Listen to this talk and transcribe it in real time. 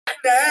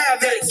to have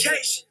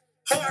dedication,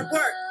 hard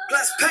work,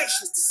 plus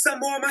patience. To some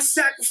more of my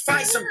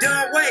sacrifice. I'm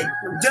done waiting.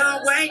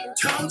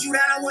 Told you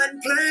that I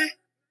wasn't playing.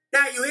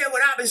 Now you hear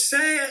what I've been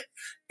saying.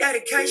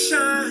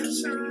 Dedication.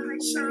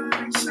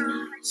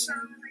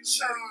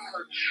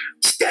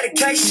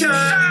 Dedication.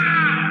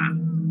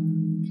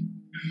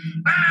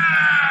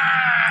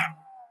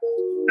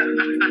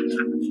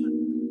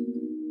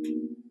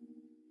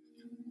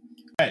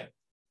 Hey,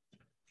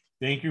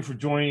 thank you for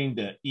joining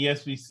the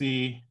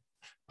ESBC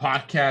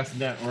Podcast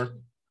Network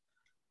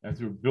as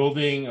we're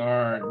building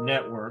our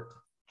network.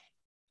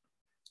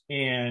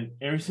 And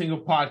every single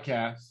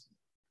podcast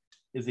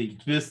is a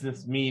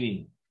business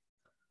meeting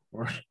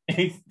or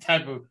any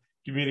type of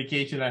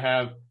communication I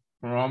have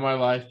from all my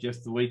life,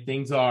 just the way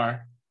things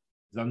are.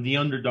 I'm the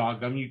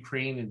underdog. I'm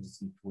Ukraine in this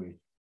situation.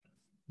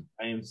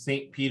 I am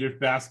St. Peter's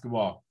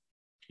basketball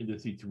in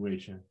this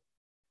situation.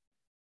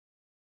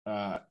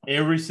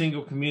 Every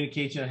single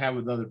communication I have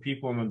with other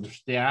people, I'm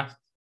understaffed.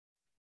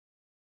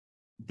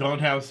 Don't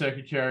have a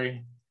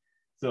secretary.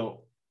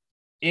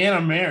 And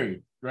I'm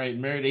married, right?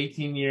 Married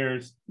 18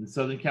 years in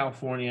Southern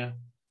California.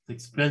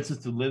 It's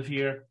expensive to live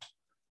here.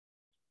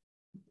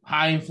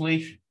 High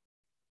inflation,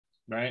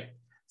 right?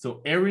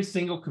 So every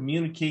single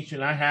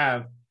communication I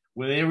have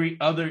with every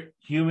other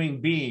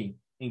human being,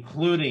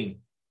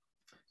 including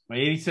my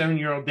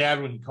 87-year-old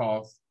dad when he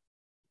calls,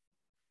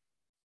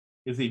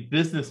 is a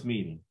business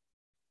meeting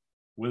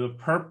with a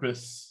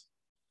purpose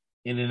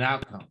and an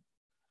outcome,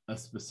 a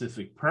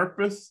specific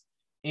purpose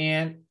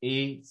and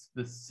a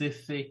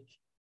specific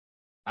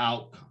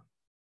outcome,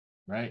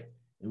 right?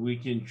 And we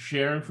can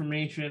share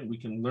information, we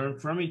can learn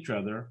from each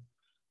other,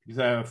 because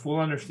I have a full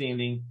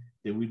understanding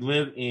that we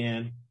live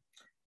in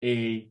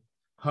a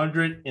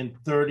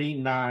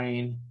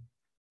 $139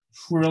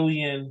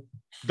 trillion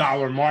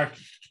market,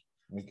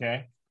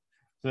 okay?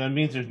 So that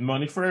means there's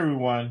money for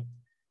everyone.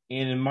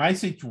 And in my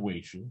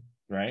situation,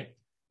 right,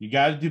 you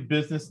got to do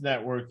business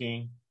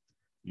networking.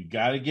 You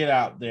got to get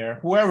out there,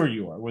 whoever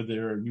you are,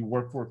 whether you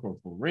work for a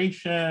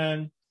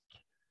corporation,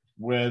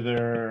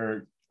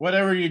 whatever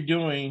you're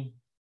doing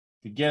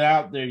to get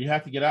out there, you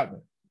have to get out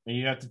there. And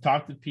you have to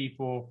talk to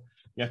people.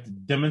 You have to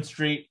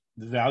demonstrate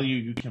the value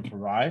you can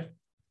provide,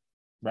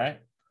 right?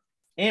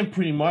 And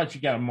pretty much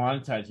you got to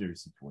monetize your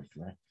situation,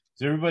 right?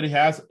 So everybody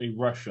has a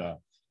Russia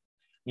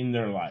in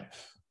their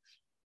life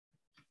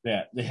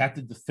that they have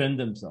to defend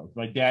themselves.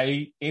 My dad,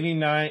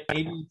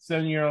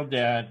 87-year-old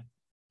dad,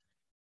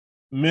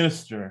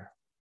 minister,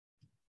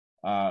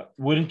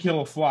 wouldn't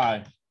kill a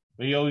fly,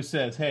 but he always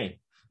says,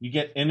 hey, you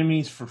get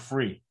enemies for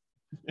free.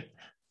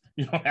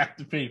 You don't have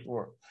to pay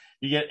for it.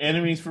 You get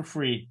enemies for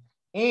free.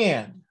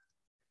 And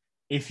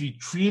if you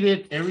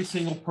treated every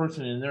single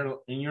person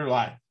in your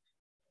life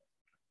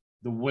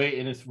the way,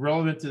 and it's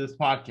relevant to this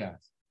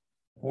podcast,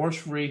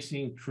 horse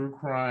racing, true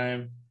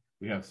crime,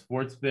 we have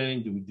sports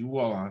betting, do we do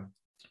well on?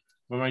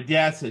 But my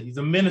dad said he's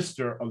a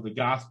minister of the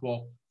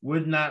gospel,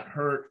 would not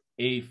hurt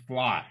a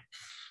fly.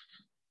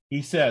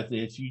 He says that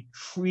if you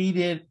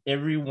treated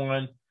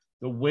everyone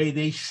the way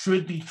they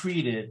should be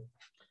treated,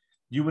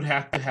 you would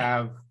have to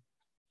have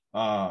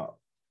a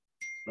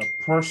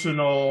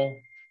personal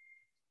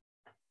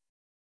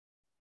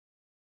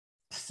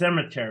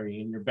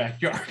cemetery in your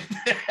backyard.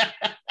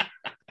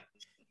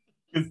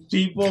 Because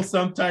people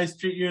sometimes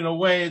treat you in a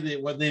way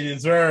that what they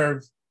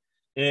deserve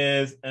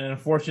is an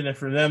unfortunate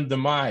for them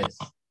demise,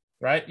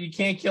 right? You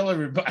can't kill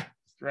everybody,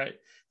 right?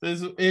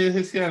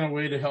 It's kind of a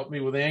way to help me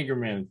with anger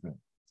management,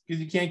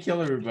 because you can't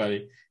kill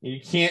everybody and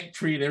you can't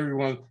treat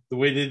everyone the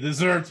way they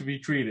deserve to be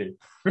treated,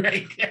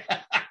 right?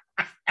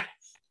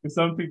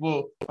 Some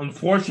people,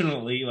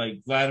 unfortunately,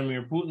 like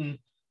Vladimir Putin,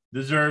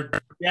 deserve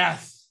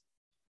death.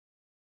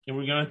 And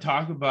we're going to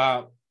talk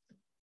about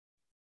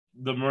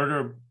the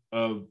murder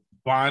of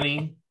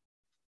Bonnie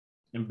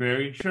and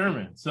Barry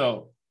Sherman.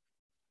 So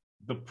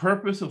the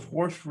purpose of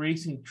horse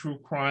racing true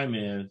crime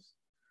is,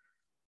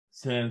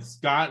 since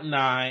Scott and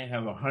I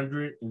have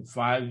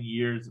 105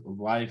 years of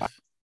life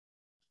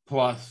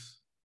plus,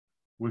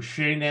 we're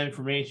sharing that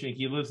information.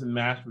 He lives in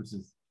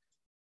Massachusetts.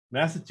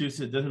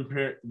 It doesn't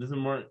matter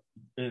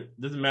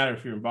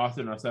if you're in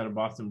Boston or outside of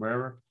Boston,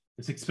 wherever.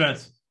 It's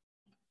expensive.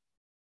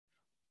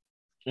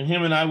 And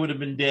him and I would have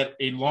been dead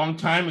a long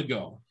time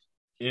ago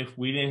if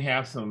we didn't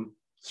have some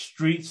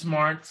street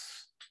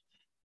smarts,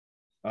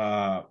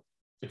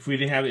 if we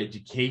didn't have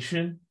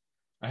education.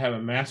 I have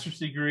a master's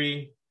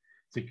degree,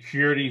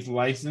 securities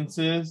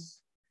licenses,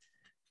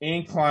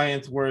 and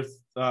clients worth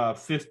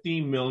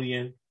 $50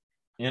 million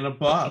and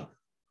above,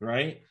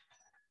 right?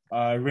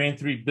 I ran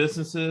 3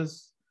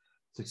 businesses,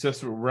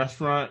 successful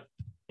restaurant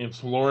in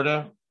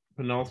Florida,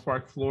 Pinellas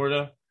Park,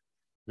 Florida,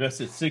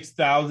 invested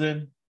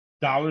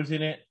 $6,000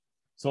 in it,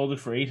 sold it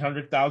for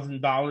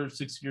 $800,000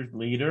 6 years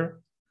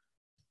later.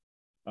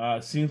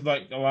 Seems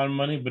like a lot of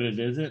money, but it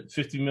isn't.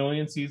 50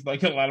 million seems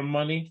like a lot of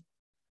money,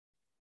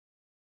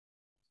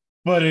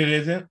 but it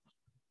isn't.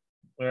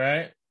 All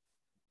right.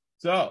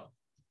 So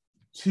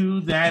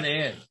to that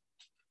end,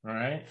 all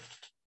right,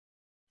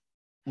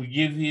 we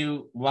give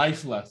you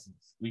life lessons.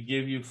 We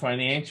give you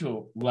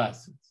financial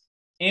lessons.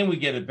 and we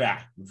get it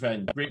back. We've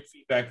had great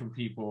feedback from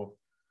people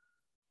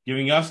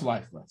giving us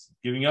life lessons,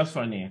 giving us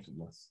financial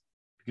lessons,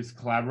 because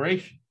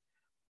collaboration.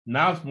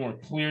 Now it's more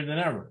clear than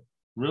ever.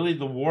 Really,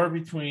 the war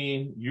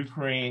between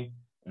Ukraine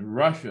and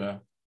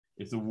Russia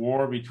is a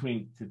war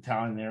between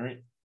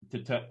totalitarian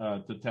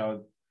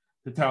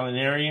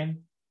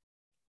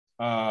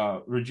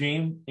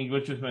regime.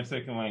 English is my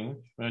second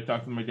language, but I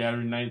talk to my dad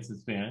every night, it's in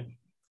Spanish.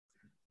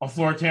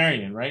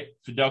 Authoritarian, right?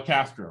 Fidel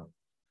Castro.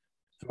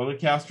 Fidel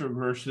Castro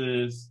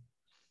versus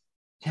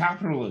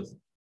capitalism.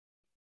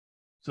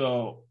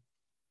 So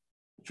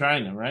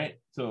China, right?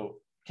 So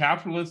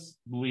capitalists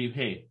believe,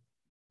 hey,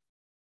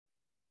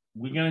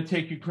 we're going to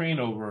take Ukraine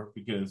over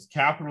because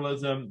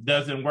capitalism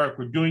doesn't work.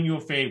 We're doing you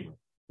a favor.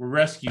 We're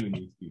rescuing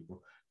these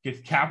people because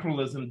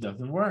capitalism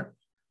doesn't work.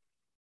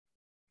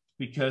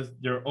 Because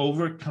they're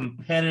over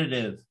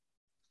competitive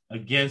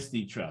against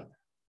each other.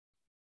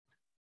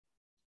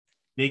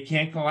 They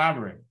can't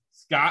collaborate.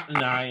 Scott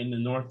and I in the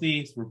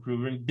Northeast were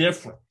proving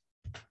different.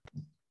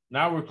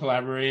 Now we're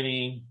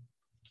collaborating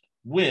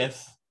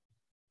with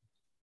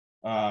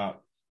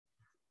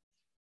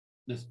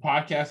this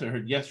podcast I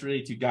heard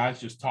yesterday, two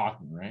guys just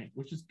talking, right?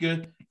 Which is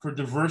good for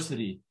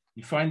diversity.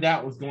 You find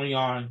out what's going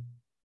on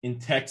in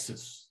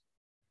Texas.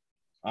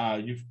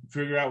 You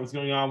figure out what's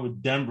going on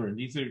with Denver. And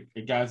these are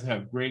guys that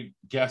have great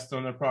guests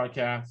on their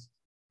podcast.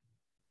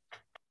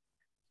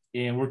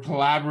 And we're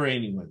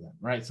collaborating with them,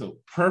 right? So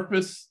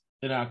purpose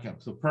and outcome.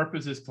 So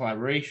purpose is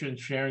collaboration,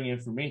 sharing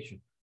information.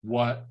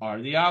 What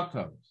are the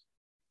outcomes?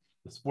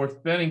 The Sports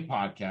Betting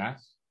Podcast,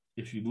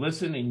 if you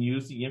listen and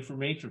use the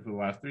information for the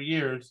last 3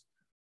 years,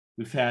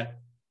 we've had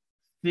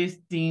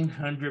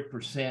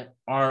 1,500%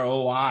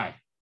 ROI.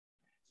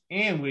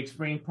 And we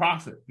explain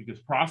profit, because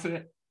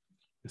profit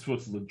is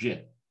what's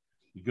legit.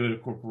 You go to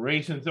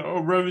corporations,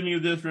 oh,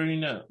 revenue this,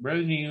 revenue that.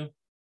 Revenue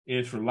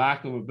is, for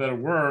lack of a better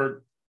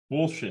word,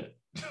 bullshit.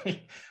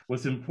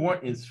 What's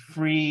important is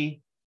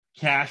free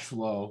cash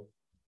flow,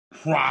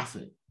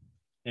 profit,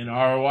 and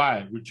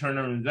ROI, return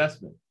on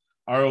investment.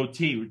 ROT,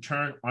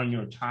 return on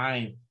your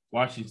time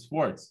watching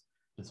sports.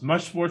 As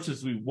much sports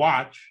as we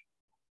watch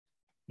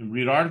and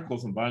read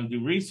articles and buy and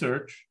do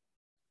research,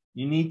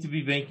 you need to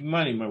be making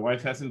money. My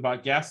wife hasn't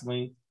bought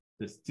gasoline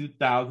since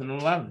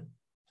 2011.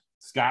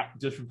 Scott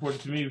just reported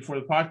to me before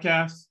the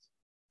podcast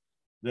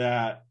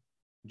that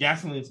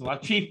gasoline is a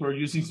lot cheaper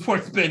using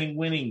sports betting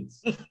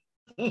winnings.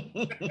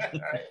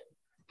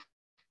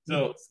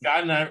 So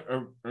Scott and I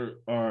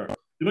are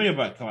doing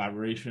about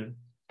collaboration.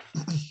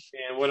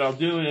 And what I'll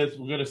do is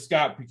we'll go to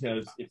Scott,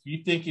 because if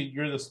you think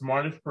you're the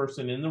smartest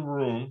person in the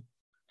room,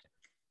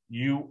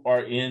 you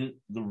are in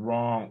the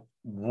wrong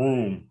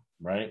room,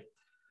 right?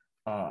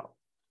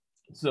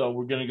 So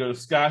we're going to go to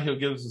Scott. He'll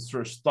give us his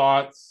first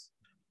thoughts.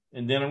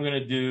 And then I'm going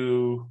to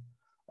do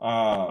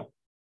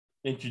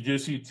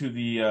introduce you to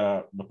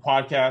the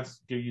podcast,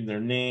 give you their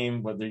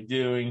name, what they're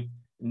doing.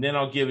 And then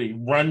I'll give a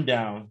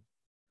rundown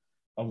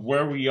of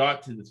where we are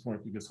to this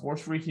point, because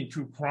horse racing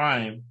true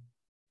crime,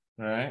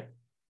 all right?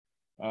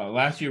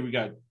 Last year we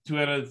got 2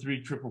 out of the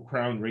 3 Triple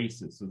Crown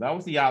races. So that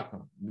was the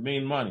outcome. We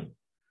made money.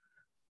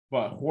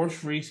 But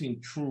horse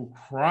racing true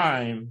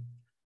crime,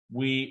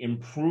 we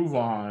improve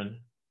on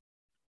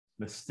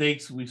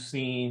mistakes we've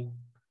seen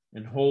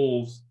and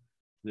holes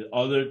that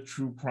other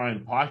true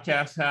crime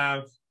podcasts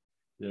have,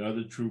 that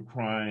other true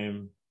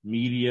crime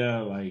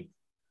media like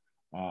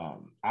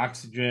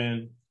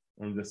Oxygen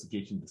or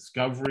Investigation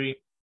Discovery.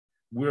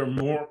 We're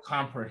more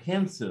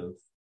comprehensive,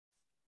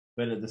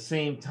 but at the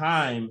same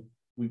time,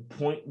 we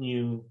point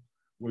you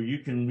where you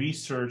can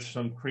research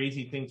some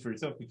crazy things for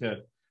yourself, because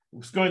I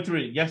was going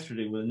through it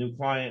yesterday with a new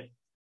client,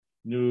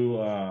 new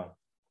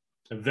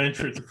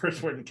adventure. It's the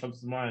first word that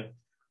comes to mind.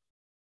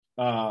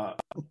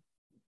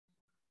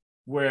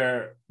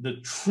 Where the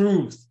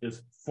truth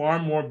is far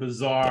more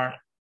bizarre,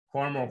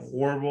 far more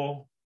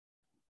horrible,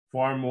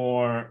 far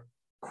more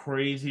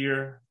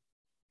crazier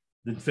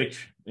than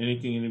fiction.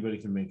 Anything anybody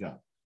can make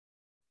up.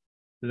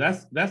 So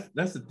that's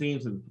the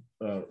themes of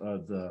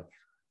the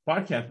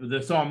podcast, but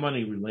it's all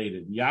money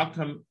related. The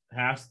outcome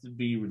has to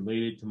be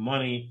related to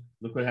money.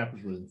 Look what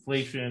happens with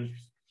inflation.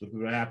 Look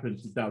what happened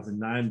in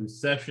 2009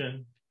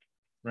 recession,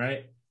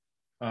 right?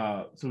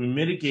 So we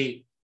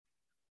mitigate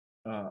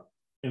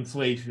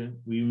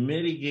inflation. We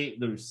mitigate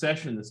the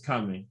recession that's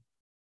coming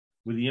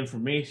with the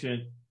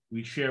information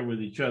we share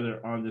with each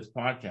other on this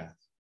podcast.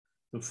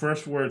 The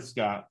first word,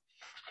 Scott.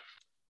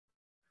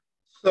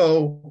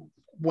 So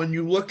when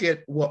you look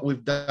at what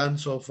we've done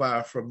so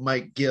far, from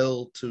Mike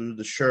Gill to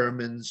the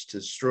Shermans to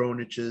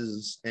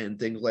Stroniches and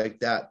things like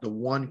that, the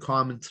one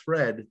common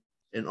thread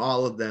in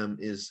all of them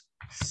is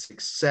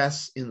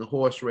success in the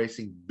horse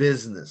racing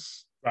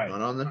business, right?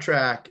 Not on the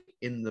track,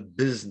 in the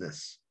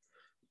business.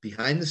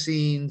 Behind the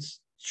scenes,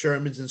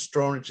 Shermans and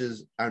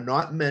Stroniches are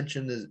not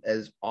mentioned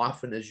as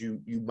often as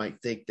you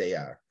might think they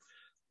are.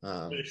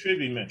 They should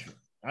be mentioned.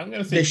 I'm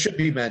going to say they should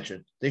be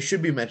mentioned. They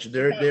should be mentioned.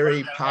 They're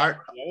a part.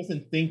 I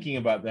wasn't thinking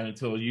about that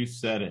until you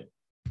said it.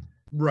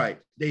 Right.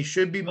 They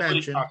should be Nobody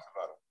mentioned. talks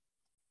about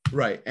it.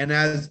 Right. And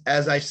as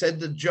I said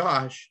to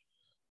Josh,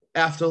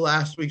 after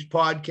last week's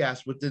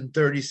podcast, within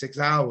 36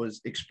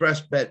 hours,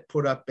 ExpressBet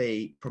put up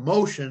a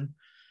promotion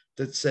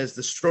that says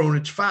the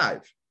Stronach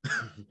 5,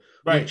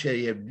 Right. which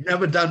they have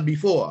never done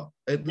before,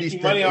 at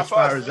least money as off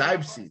far us. as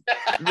I've seen.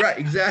 Right,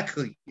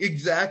 exactly.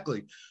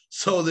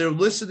 So they're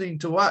listening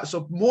to us.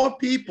 So more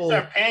people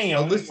They're paying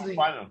are them. listening.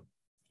 Find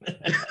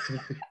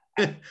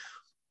them.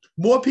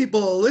 More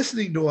people are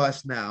listening to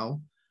us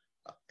now,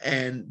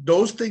 and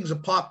those things are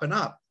popping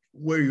up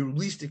where you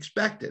least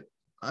expect it.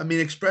 I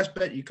mean,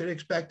 ExpressBet, you could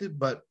expect it,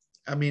 but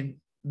I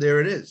mean, there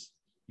it is.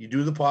 You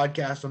do the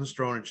podcast on the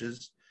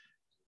Stronaches.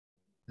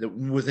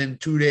 Within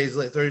 2 days,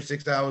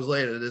 36 hours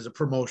later, there's a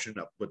promotion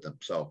up with them.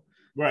 So,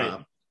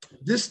 Right.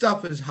 This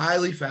stuff is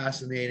highly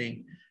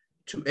fascinating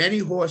to any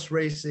horse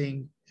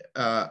racing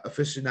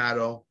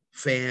aficionado,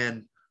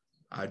 fan,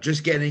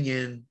 just getting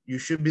in. You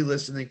should be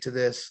listening to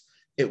this.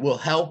 It will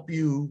help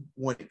you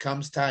when it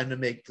comes time to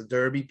make the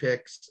Derby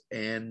picks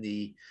and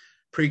the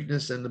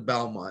Preakness and the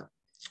Belmont.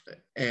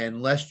 And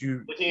unless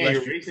you Looking at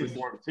your racing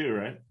form too,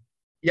 right?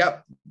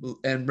 Yep,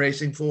 and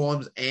racing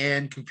forms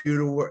and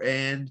computer,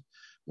 and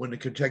when the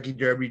Kentucky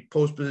Derby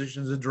post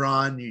positions are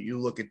drawn, you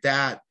look at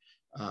that.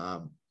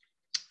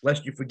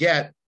 Lest you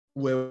forget,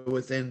 we're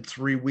within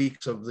 3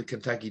 weeks of the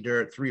Kentucky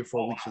Derby, 3 or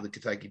 4 weeks of the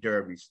Kentucky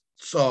Derbies.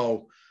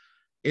 So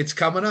it's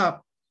coming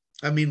up.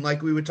 I mean,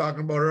 like we were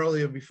talking about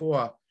earlier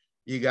before,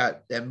 you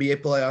got the NBA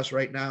playoffs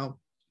right now,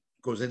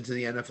 goes into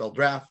the NFL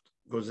draft,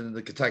 goes into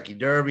the Kentucky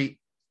Derby,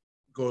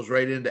 goes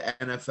right into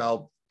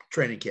NFL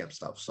training camp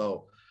stuff.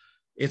 So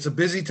it's a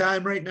busy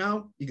time right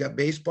now. You got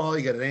baseball,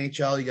 you got an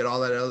NHL, you got all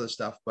that other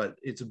stuff, but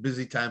it's a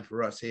busy time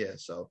for us here.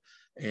 So,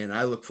 and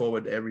I look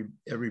forward to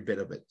every bit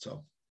of it.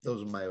 So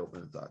those are my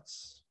opening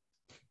thoughts.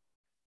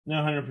 No,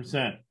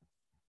 100%.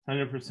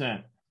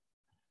 100%.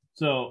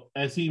 So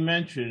as he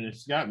mentioned,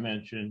 as Scott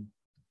mentioned,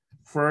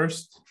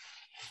 first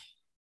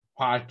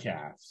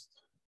podcast.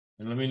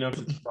 And let me know if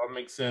it all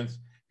makes sense,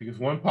 because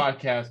one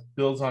podcast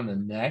builds on the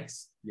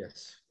next.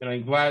 Yes. And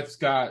I'm glad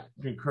Scott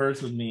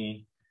concurs with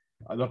me.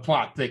 The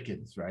plot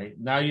thickens, right?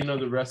 Now you know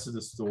the rest of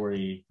the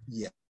story.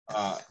 Yeah.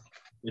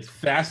 It's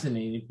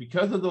fascinating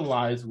because of the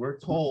lies we're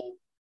told,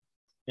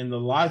 and the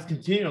lies,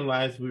 continuing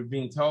lies we're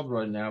being told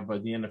right now by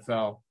the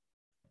NFL,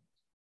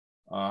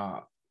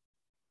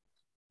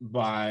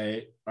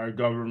 by our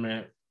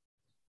government,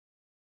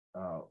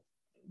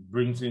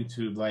 brings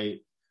into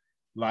light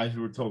lies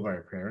we were told by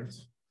our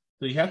parents.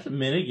 So you have to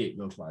mitigate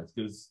those lies,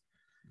 because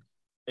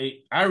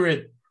I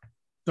read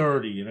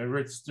 30, and I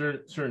read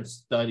certain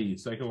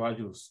studies,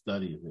 psychological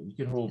studies, that you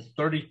can hold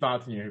 30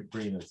 thoughts in your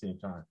brain at the same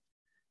time.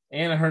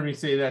 And I heard me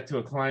say that to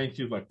a client.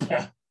 She was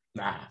like,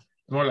 nah,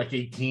 more like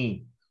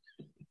 18.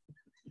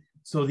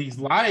 So these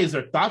lies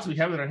are thoughts we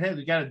have in our head.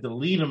 We got to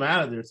delete them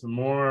out of there so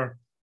more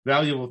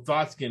valuable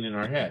thoughts get in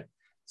our head.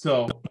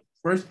 So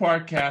first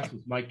podcast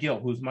was Mike Gill.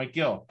 Who's Mike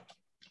Gill?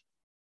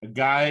 A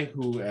guy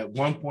who at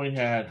one point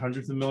had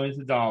hundreds of millions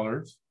of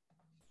dollars,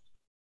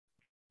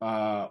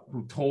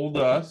 who told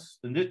us,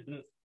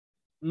 and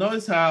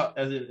notice how,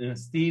 as in a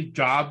Steve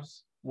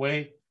Jobs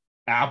way,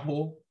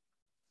 Apple,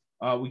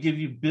 we give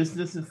you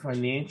business and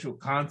financial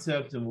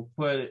concepts, and we'll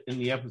put it in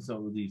the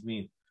episode what these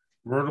mean.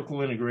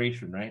 Vertical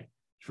integration, right?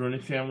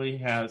 Stronach family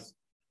has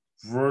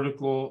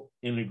vertical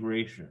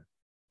integration.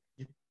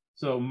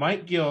 So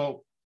Mike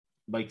Gill,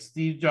 like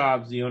Steve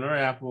Jobs, the owner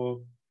of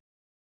Apple,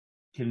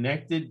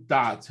 connected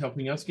dots,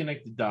 helping us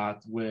connect the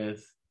dots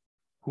with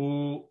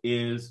who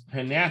is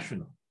Penn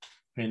National.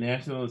 Penn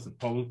National is a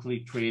publicly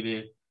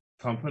traded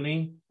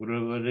company. What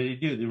do they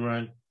do? They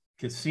run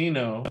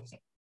casinos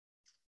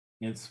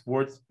and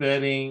sports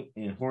betting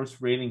and horse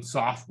racing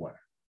software.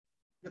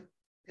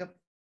 Yep.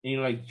 And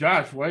you're like,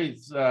 Josh, why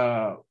is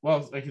well,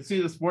 I can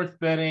see the sports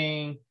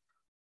betting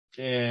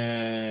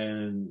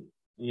and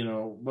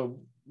but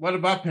what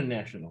about Penn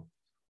National?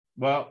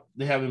 Well,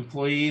 they have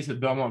employees at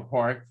Belmont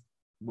Park.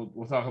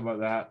 We'll talk about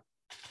that.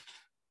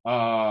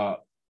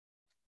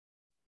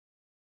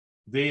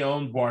 They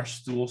own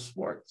Barstool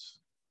Sports.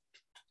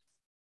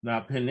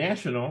 Now, Penn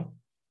National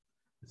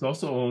is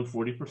also owned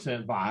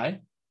 40%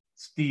 by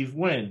Steve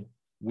Wynn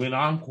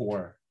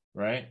Encore,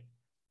 right?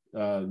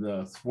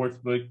 The sports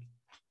book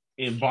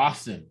in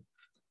Boston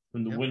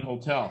from the Wynn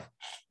Hotel.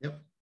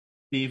 Yep.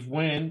 Steve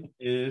Wynn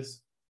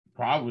is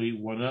probably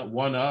one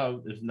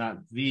of, if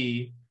not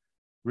the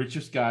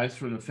richest guys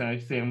from the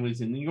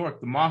families in New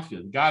York, the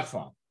Mafia, the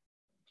Godfather,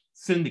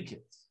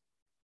 syndicates,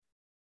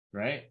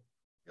 right?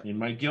 Yep. And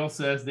Mike Gill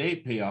says they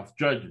pay off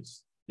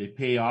judges. They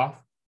pay off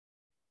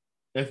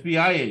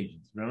FBI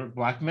agents. Remember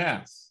Black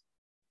Mass,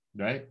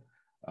 right?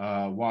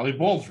 Wally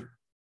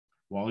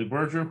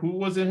Berger, who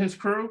was in his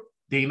crew?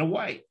 Dana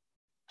White,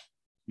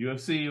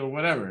 UFC or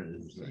whatever it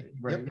is.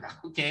 Right? Yep.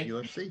 Okay.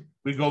 UFC.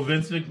 We go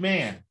Vince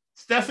McMahon,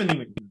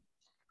 Stephanie McMahon.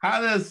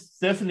 How does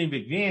Stephanie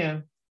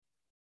McMahon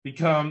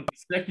become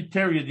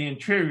Secretary of the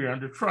Interior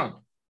under Trump?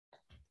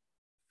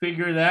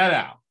 Figure that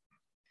out.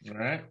 All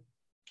right.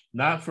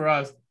 Not for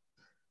us.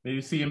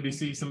 Maybe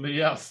CNBC,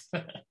 somebody else.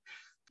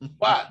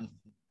 But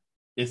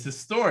it's a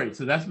story.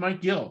 So that's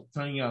Mike Gill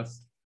telling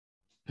us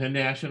Penn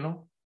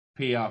National,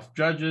 pay off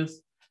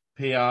judges,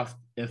 pay off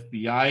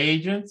FBI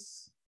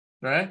agents,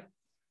 right?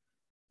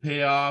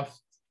 Pay off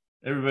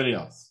everybody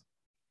else.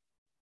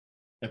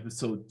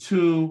 Episode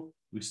 2,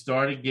 we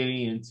started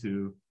getting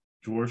into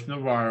George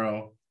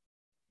Navarro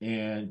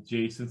and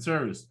Jason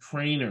Service,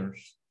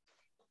 trainers,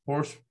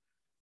 horse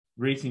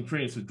racing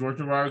trainers. So George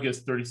Navarro gets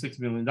 $36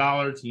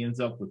 million. He ends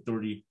up with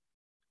 $31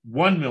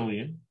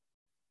 million,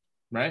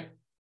 right?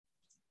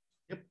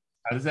 Yep.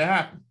 How does that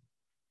happen?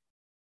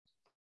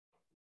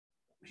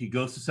 He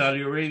goes to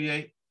Saudi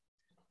Arabia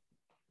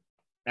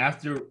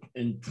after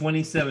in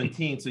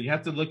 2017. So you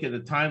have to look at the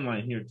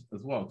timeline here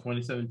as well.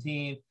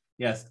 2017,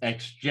 yes,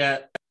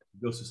 ex-jet,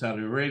 goes to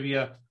Saudi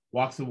Arabia,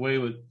 walks away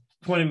with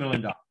 $20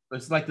 million.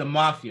 It's like the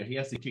mafia. He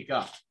has to kick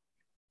up.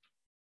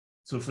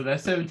 So for that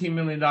 $17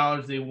 million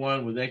they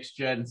won with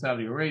ex-jet in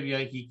Saudi Arabia,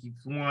 he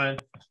keeps one.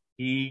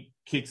 He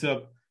kicks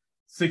up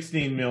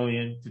 $16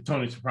 million to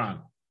Tony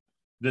Soprano,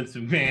 Vince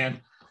McMahon,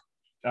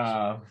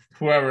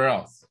 whoever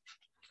else.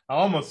 I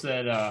almost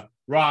said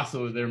Ross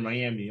over there in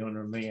Miami,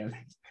 owner of Miami,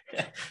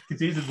 because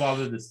he's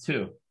involved in this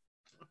too.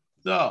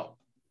 So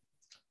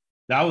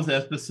that was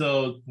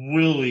episode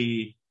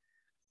really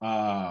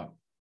up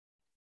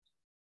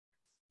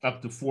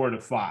to 4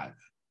 to 5.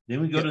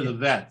 Then we go to the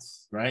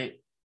vets, right?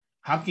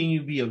 How can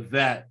you be a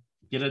vet,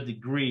 get a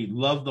degree,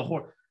 love the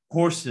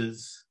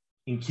horses,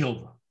 and kill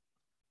them?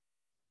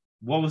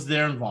 What was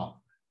their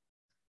involvement?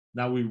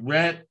 Now, we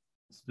read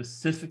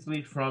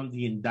specifically from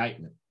the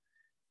indictment.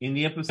 In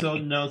the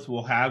episode notes,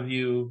 we'll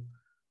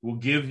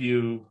give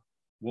you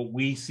what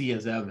we see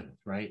as evidence,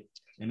 right?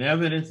 And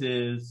evidence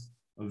is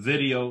a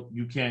video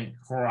you can't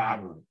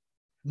corroborate.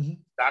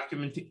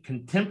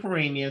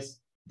 Contemporaneous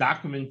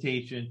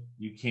documentation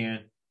you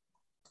can't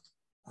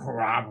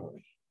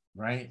corroborate,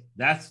 right?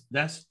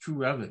 That's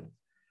true evidence.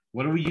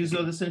 What do we use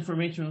all this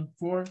information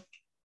for?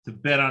 To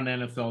bet on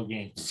NFL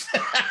games.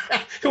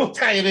 We'll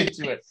tie it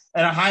into it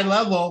at a high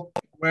level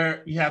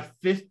where you have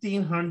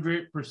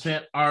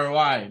 1,500%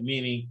 ROI,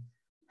 meaning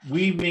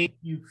we make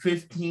you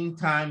 15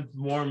 times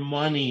more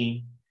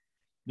money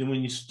than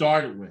when you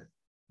started with.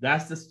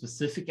 That's the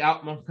specific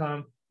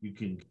outcome. You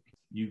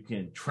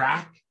can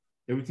track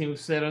everything we've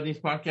said on these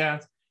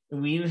podcasts,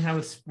 and we even have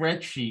a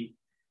spreadsheet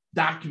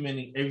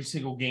documenting every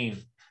single game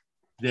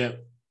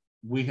that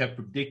we have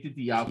predicted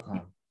the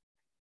outcome.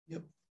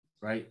 Yep.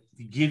 Right?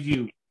 To give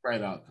you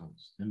right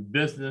outcomes in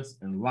business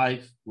and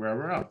life,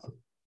 wherever else.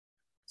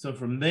 So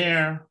from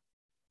there,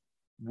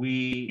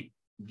 we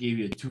gave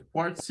you a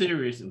 2-part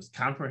series. It was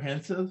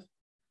comprehensive,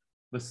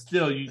 but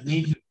still,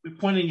 we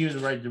pointed you in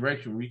the right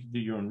direction where you can do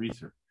your own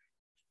research.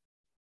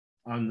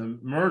 On the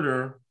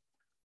murder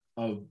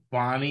of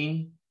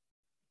Bonnie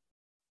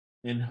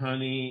and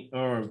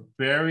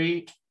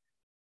Barry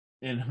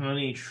and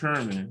Honey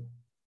Sherman,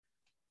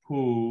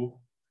 who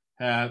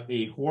have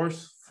a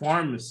horse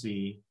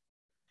pharmacy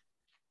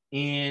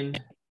in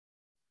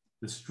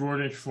the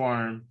Strawbridge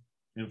Farm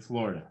in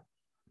Florida.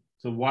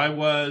 So why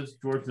was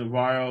George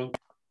Navarro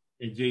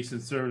and Jason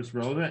Service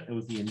relevant? It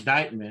was the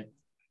indictment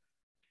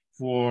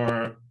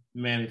for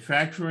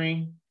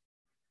manufacturing,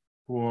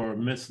 for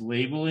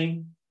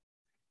mislabeling,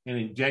 and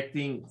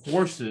injecting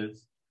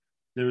horses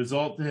that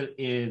resulted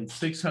in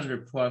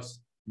 600 plus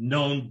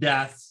known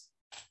deaths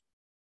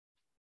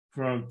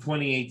from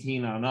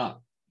 2018 on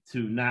up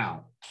to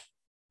now,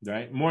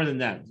 right? More than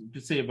that, you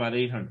could say about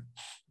 800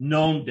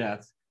 known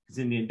deaths. Because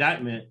in the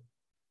indictment,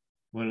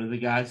 one of the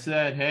guys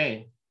said,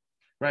 hey,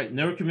 right,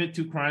 never commit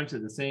 2 crimes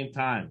at the same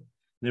time.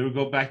 Never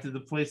go back to the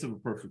place of a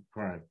perfect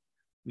crime.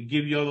 We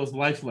give you all those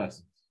life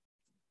lessons.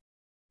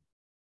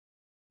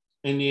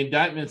 In the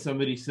indictment,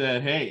 somebody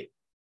said, hey,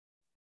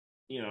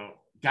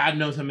 God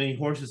knows how many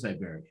horses I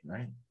buried,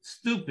 right?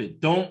 Stupid.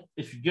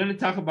 If you're going to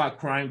talk about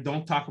crime,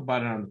 don't talk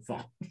about it on the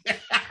phone.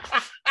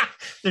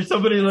 There's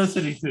somebody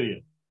listening to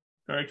you,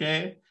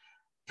 okay?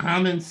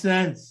 Common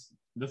sense.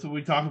 That's what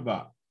we talk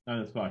about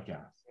on this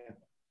podcast.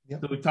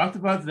 Yep. So we talked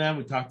about them.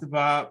 We talked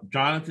about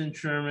Jonathan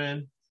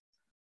Sherman,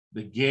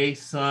 the gay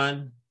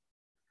son.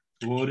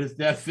 What is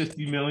that?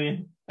 $50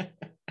 million.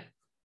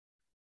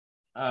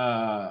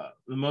 The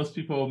most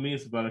people owe me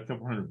is about a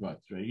couple $100,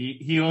 right?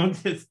 He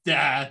owns his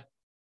dad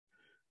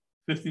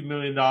 $50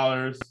 million.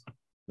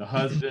 The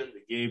husband,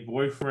 the gay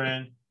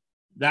boyfriend,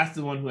 that's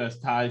the one who has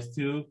ties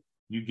to,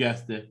 you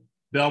guessed it,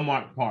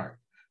 Belmont Park.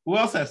 Who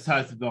else has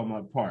ties to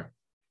Belmont Park?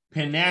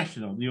 Penn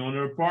National, the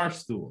owner of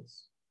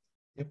Barstools.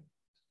 Yep.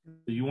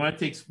 So you want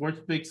to take sports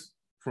picks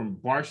from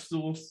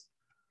Barstools,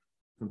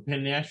 from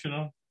Penn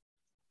National?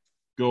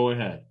 Go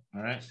ahead.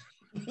 All right.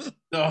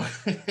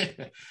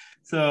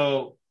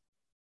 So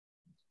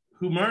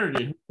who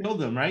murdered it? Who killed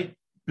them, right?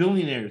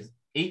 Billionaires.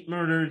 8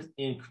 murders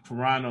in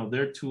Toronto.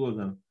 There are 2 of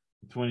them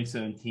in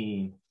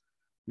 2017.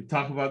 We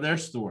talk about their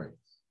stories.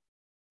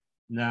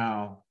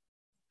 Now,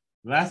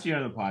 last year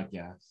on the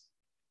podcast,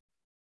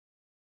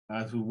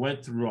 as we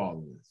went through all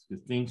of this,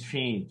 because things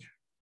change,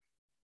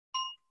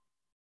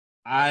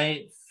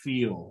 I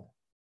feel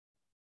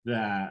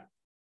that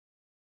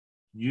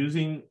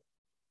using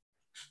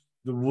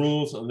the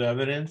rules of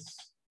evidence,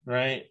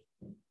 right?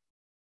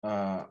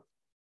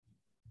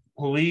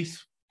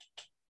 Police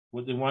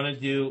what they want to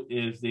do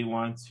is they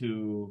want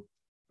to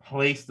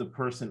place the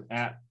person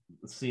at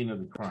the scene of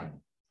the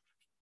crime.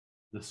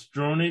 The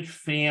Stronach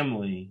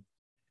family,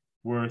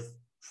 worth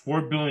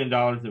 $4 billion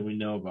that we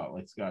know about,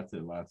 like Scott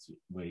said last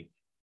week,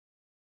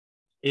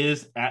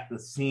 is at the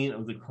scene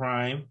of the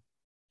crime.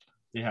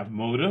 They have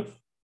motive,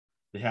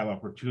 they have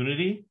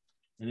opportunity,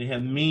 and they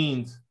have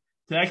means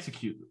to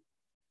execute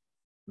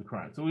the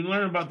crime. So we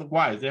learn about the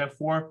whys. They have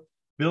 $4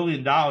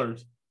 billion.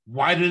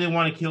 Why do they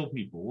want to kill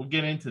people? We'll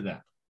get into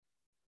that.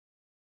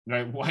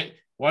 Right?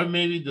 Why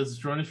maybe does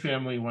the Stronach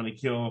family want to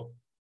kill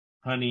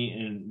Honey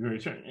and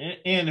Very Certain?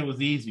 And it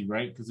was easy,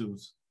 right? Because it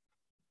was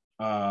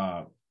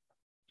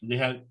they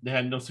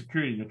had no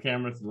security, no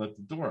cameras to let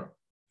the door up,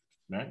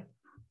 right?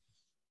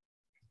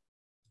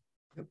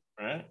 Yep.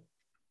 Right.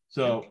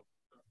 So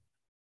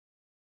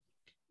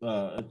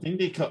I think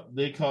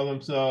they call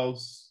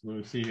themselves. Let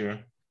me see here.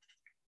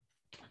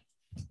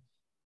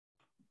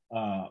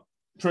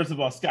 First of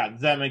all, Scott,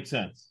 does that make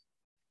sense?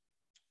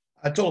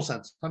 Total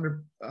sense,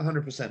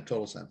 100%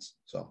 total sense.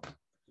 So,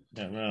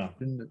 yeah, well,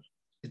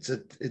 it's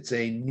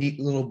a neat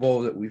little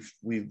bow that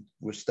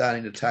we're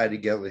starting to tie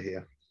together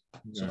here.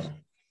 Yeah.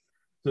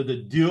 So the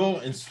Duel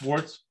and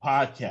Sports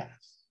podcast,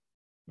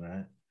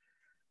 right?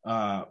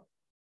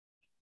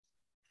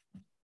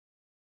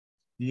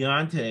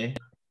 Deontay,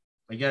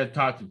 I got to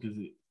talk to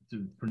him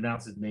to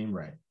pronounce his name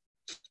right.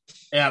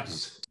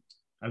 Epps.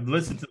 I've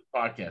listened to the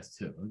podcast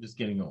too. I'm just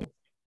getting old.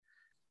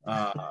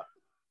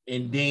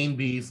 And Dane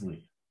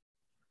Beasley.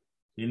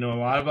 You know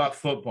a lot about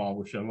football,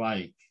 which I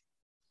like.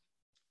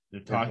 They're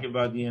talking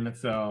about the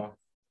NFL.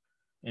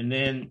 And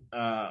then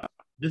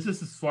this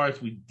is as far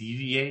as we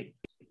deviate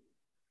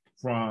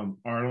from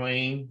our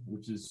lane,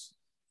 which is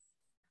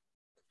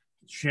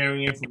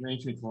sharing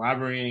information,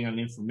 collaborating on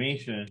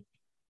information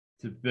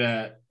to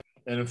bet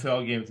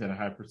NFL games at a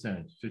high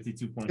percentage.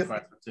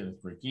 52.5% is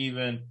break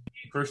even.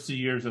 First 2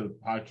 years of the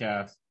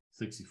podcast,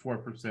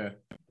 64%.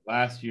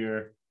 Last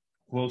year,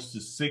 close to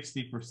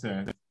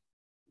 60%,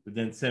 but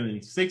then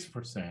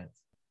 76%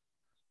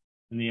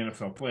 in the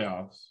NFL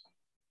playoffs.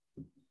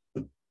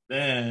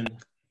 Then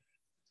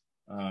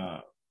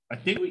I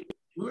think we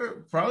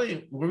were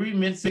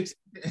mid-68?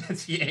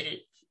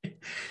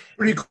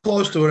 Pretty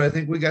close to it. I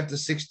think we got to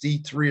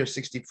 63 or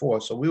 64,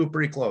 so we were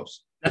pretty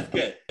close. That's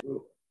good.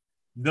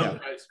 No,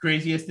 as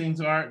crazy as things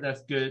are,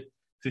 that's good.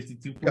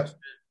 52%. Yep.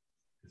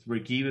 It's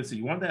break even. So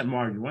you want that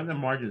margin. You want that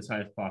margin as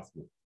high as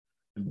possible.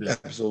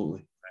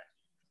 Absolutely.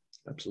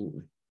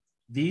 Absolutely.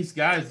 These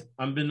guys,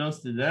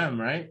 unbeknownst to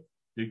them, right?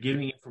 They're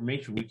giving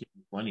information we can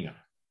make money on.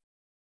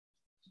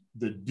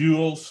 The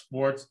Duel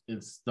Sports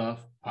and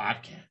Stuff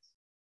podcast.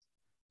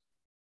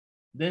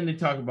 Then they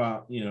talk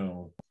about,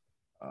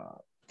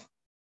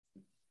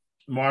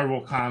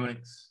 Marvel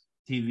comics,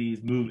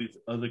 TVs, movies,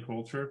 other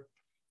culture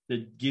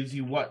that gives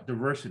you what?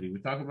 Diversity. We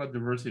talk about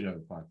diversity on the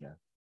podcast.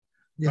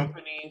 Yeah.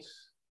 Companies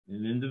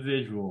and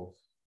individuals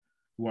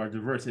who are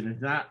diverse. And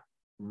it's not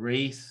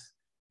race,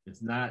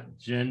 it's not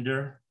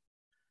gender,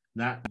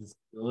 not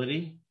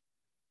disability.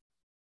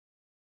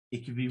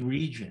 It could be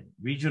regional,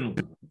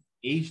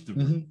 age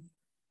diversity.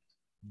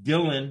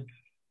 Dylan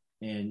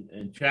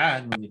and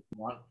Chad, when they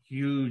want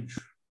huge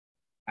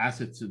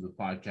assets to the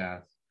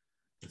podcast,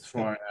 as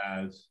far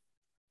as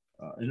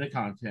in the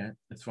content,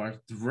 as far as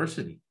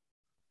diversity,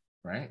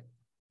 right?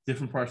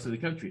 Different parts of the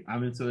country.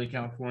 I'm in Southern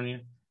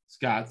California.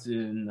 Scott's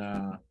in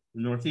the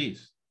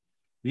Northeast.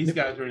 These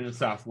guys are in the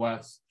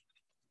Southwest.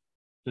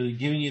 So they're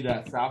giving you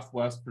that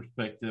Southwest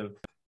perspective.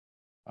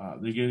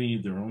 They're giving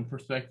you their own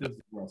perspective,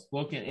 well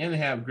spoken, and they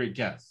have great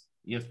guests,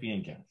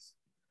 ESPN guests.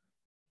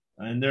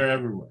 And they're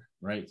everywhere,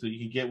 right? So you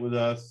can get with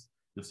us.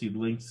 You'll see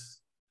links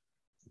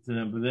to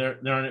them, but they're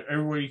on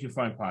everywhere you can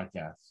find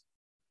podcasts.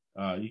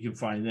 You can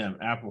find them: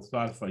 Apple,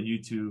 Spotify,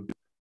 YouTube,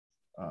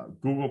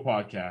 Google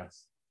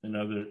Podcasts, and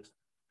other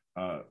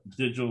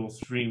digital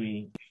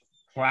streaming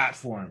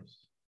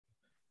platforms.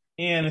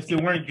 And if they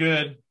weren't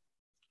good,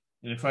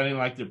 and if I didn't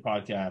like their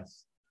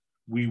podcasts,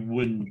 we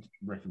wouldn't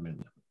recommend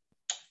them.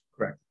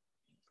 Correct.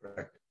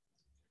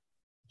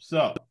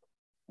 So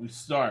we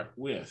start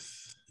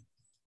with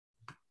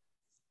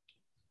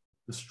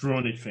the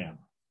Stronach family.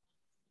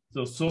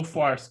 So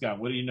far, Scott,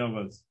 what do you know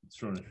about the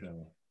Stronach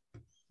family?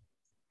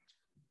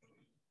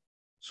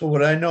 So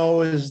what I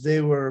know is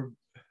they were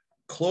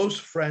close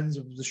friends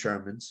of the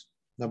Shermans,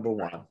 number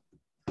one.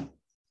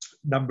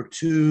 Number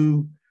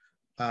two,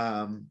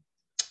 the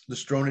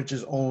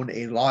Stronaches own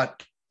a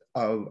lot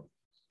of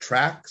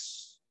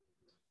tracks.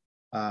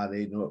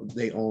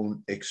 They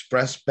own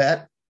Express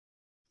Bet,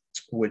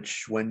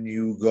 which when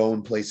you go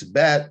and place a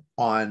bet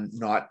on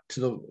not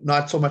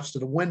so much to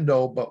the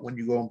window, but when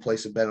you go and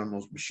place a bet on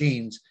those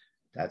machines,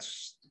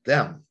 that's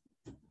them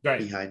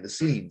behind the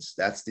scenes.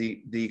 That's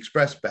the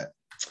Express Bet.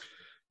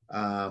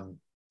 Now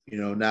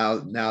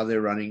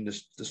they're running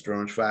the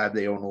Stronach 5.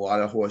 They own a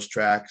lot of horse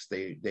tracks.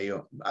 They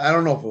own, I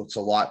don't know if it's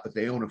a lot, but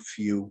they own a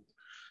few.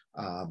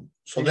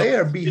 So they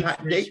are behind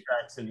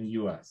tracks in the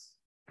U.S.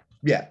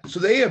 Yeah, so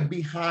they are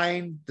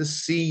behind the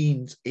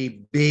scenes, a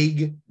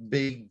big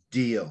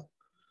deal.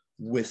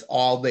 with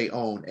all they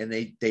own, and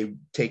they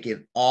take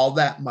in all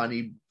that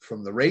money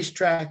from the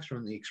racetracks,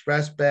 from the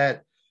express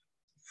bet,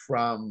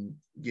 from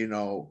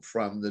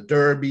from the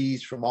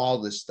derbies, from all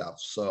this stuff.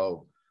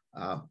 So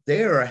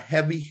they are a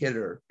heavy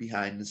hitter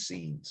behind the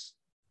scenes,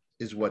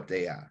 is what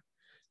they are.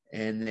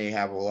 And they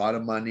have a lot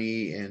of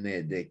money, and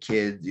their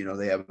kids,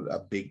 they have a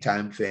big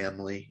time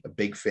family, a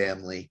big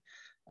family.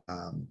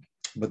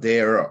 But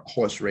they are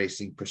horse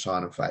racing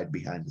personified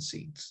behind the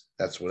scenes.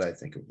 That's what I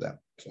think of them.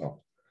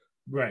 So,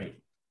 right.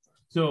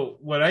 So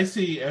what I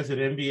see as an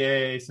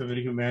MBA,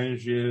 somebody who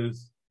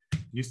manages,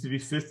 used to be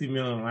 $50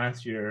 million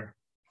last year.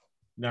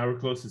 Now we're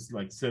close to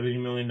like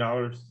 $70 million.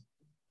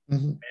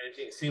 Managing,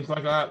 it seems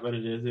like a lot, but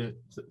it isn't.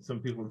 Some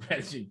people are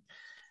managing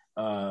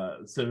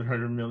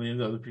 700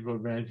 million. Other people are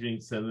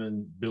managing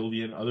 7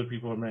 billion. Other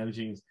people are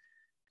managing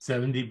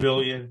 70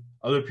 billion.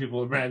 Other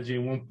people are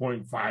managing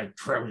 1.5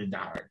 trillion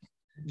dollars.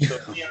 So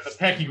the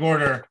pecking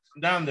order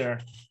down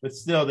there, but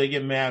still they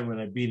get mad when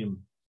I beat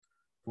him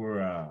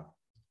for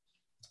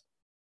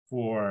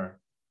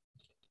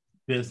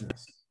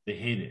business. They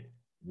hate it.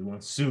 They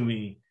want to sue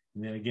me,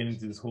 and then I get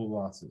into this whole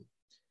lawsuit.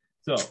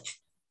 So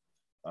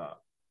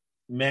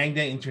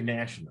Magna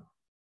International,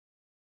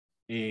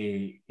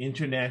 a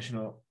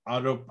international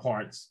auto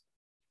parts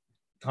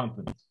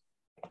company.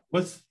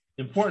 What's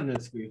important in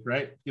this case,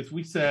 right? Because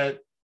we said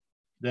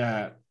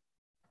that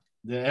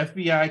the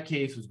FBI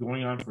case was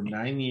going on for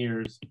 9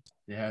 years.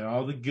 They had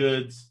all the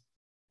goods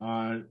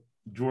on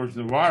George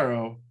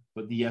Navarro,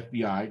 but the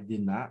FBI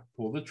did not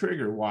pull the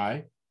trigger.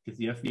 Why? Because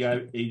the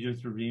FBI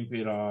agents were being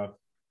paid off,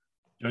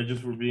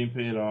 judges were being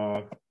paid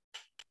off.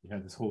 We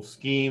had this whole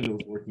scheme that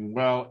was working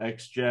well,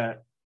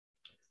 X-Jet.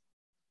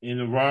 And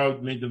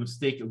Navarro made the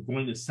mistake of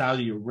going to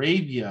Saudi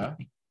Arabia,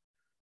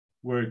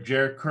 where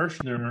Jared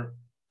Kushner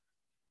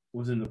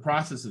was in the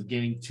process of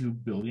getting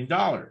 $2 billion.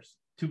 $2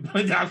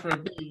 billion for a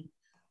bid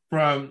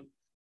from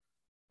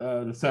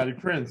the Saudi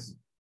prince,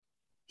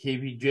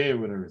 KVJ or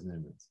whatever his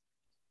name is.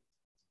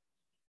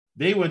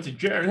 They went to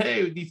Jared,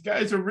 hey, these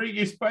guys are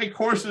rigging spike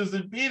horses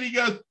and beating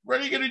us. What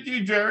are you going to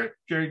do, Jared?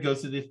 Jared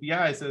goes to the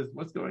FBI and says,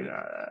 what's going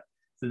on?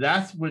 So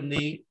that's when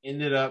they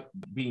ended up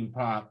being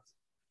popped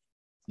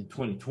in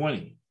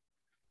 2020.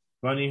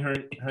 Bunny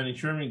Honey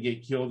Sherman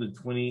get killed in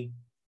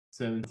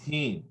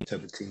 2017.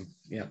 17,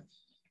 yeah.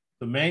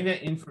 The Magna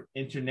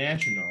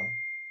International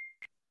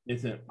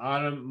is an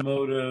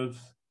automotive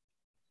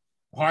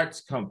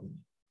parts company.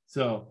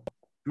 So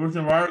George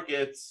Navarro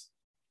gets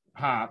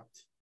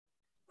popped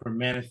for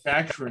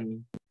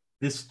manufacturing,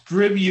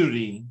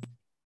 distributing,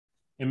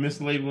 and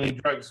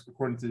mislabeling drugs,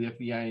 according to the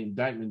FBI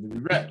indictment that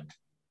we read.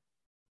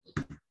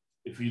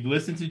 If you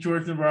listen to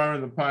George Navarro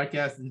on the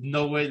podcast, there's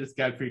no way this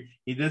guy,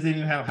 he doesn't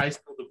even have a high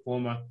school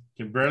diploma,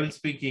 can barely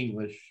speak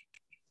English,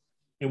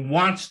 and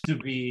wants to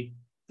be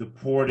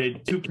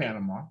deported to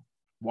Panama.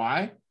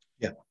 Why?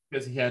 Yeah.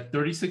 Because he had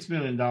 $36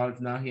 million.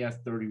 Now he has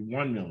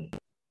 $31 million.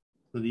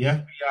 So the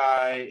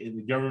FBI and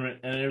the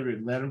government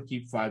and let him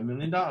keep $5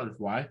 million.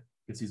 Why?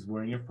 Because he's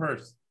wearing a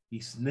purse.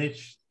 He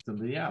snitched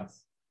somebody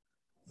else.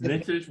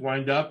 Snitches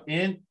wind up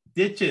in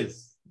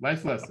ditches.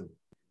 Life lesson.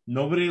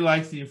 Nobody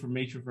likes the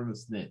information from a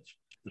snitch.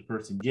 The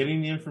person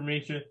getting the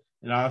information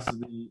and also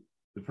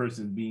the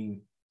person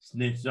being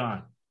snitched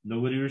on.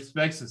 Nobody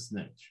respects a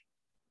snitch.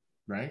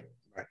 Right?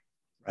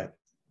 Right.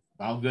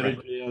 I'll go to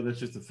jail. That's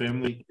just a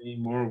family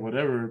thing or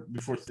whatever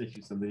before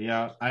snitching somebody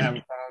out. I have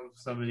a problem with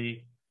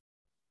somebody.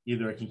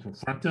 Either I can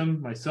confront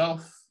them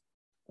myself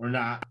or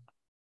not.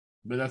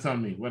 But that's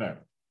on me.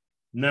 Whatever.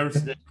 Never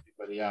snitch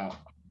anybody out.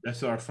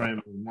 That's our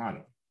family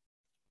motto.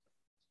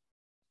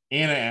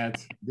 Anna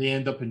adds, they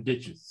end up in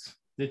ditches.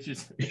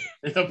 Ditches. They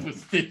end up with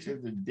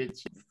stitches and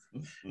ditches.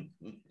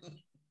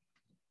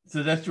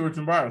 So that's George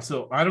Navarro.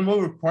 So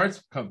automotive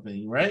parts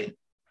company, right?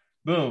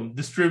 Boom,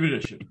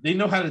 distributorship. They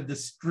know how to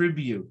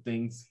distribute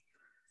things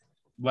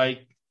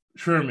like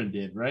Sherman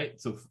did, right?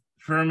 So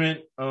Sherman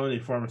owned a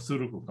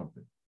pharmaceutical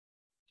company.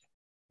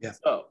 Yeah.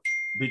 So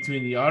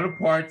between the auto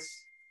parts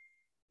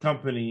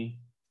company,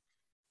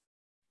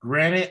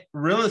 Granite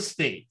Real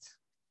Estate.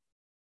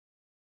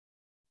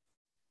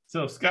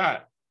 So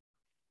Scott,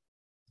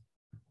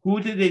 who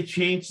did they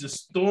change the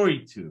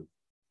story to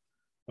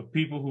of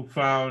people who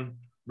found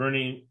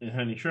Bernie and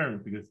Honey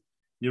Sherman? Because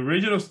the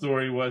original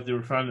story was they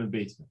were found in the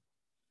basement.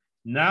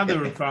 Now they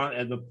were found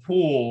at the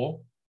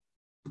pool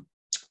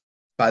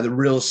by the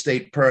real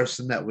estate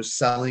person that was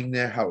selling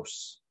their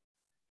house.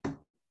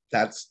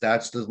 That's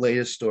the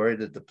latest story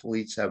that the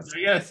police have. So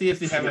you gotta see if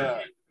they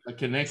have a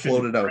connection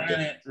floated to out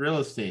Granite Real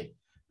Estate.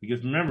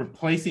 Because remember,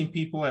 placing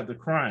people at the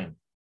crime,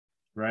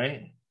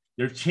 right?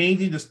 They're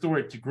changing the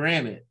story to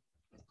Granite.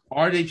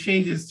 Are they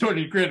changing the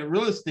story to Granite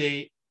Real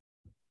Estate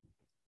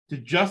to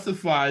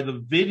justify the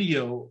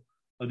video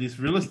of these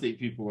real estate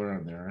people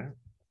around there, right?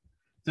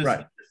 So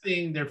it's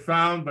interesting, they're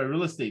found by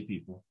real estate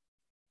people.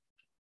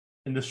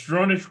 And the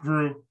Stronach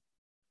Group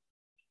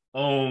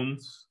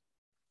owns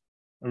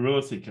a real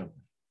estate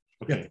company.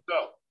 Okay,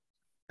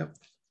 so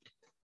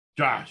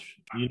Josh,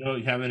 you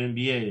have an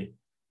MBA,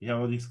 you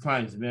have all these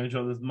clients, you manage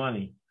all this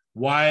money.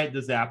 Why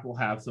does Apple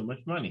have so much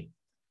money?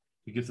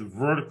 because of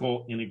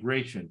vertical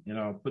integration. And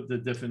I'll put the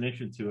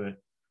definition to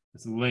it.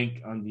 It's a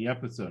link on the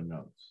episode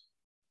notes.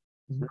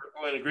 Mm-hmm.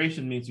 Vertical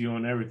integration means you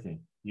own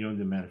everything. You own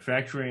the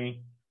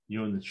manufacturing,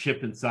 you own the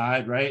chip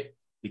inside, right?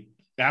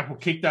 Apple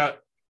kicked out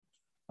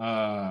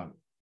Intel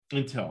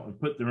and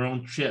put their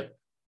own chip,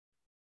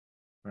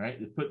 right?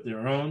 They put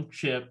their own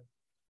chip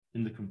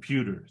in the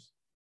computers,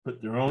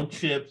 put their own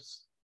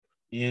chips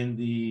in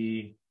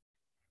the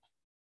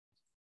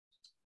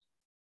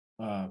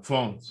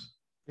phones.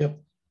 Yep.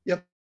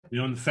 They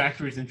own the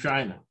factories in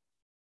China.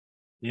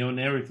 They own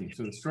everything.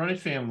 So the Stronach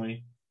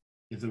family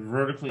is a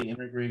vertically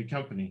integrated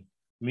company,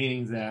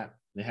 meaning that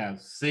they have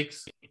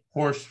 6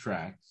 horse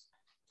tracks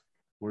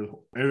where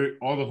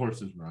all the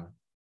horses run.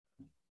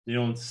 They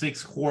own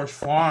 6 horse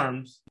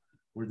farms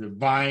where they're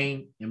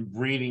buying and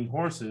breeding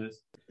horses.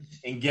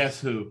 And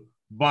guess who?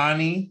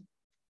 Bonnie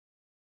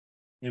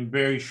and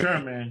Barry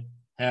Sherman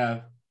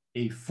have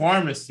a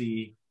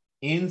pharmacy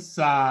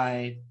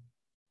inside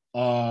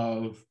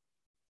of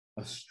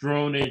a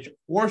Stronach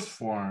horse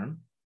farm,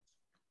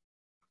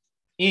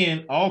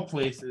 in all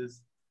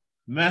places,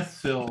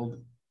 meth-filled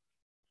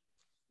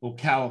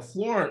Ocala,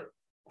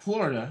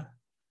 Florida,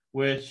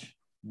 which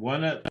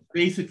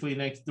basically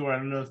next door. I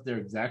don't know if they're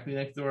exactly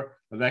next door.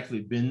 I've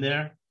actually been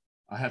there.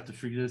 I have to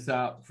figure this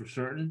out for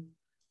certain.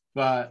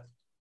 But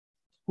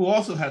who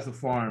also has a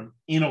farm,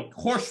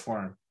 horse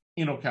farm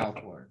in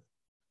Ocala, Florida.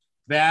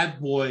 Bad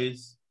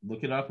Boys,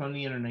 look it up on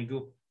the internet.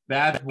 Go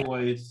Bad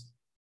Boys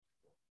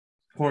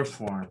Horse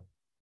Farm,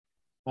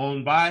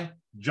 owned by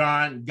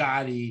John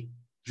Gotti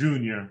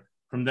Jr.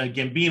 from the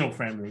Gambino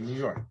family in New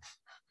York.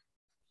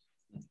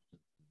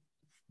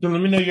 So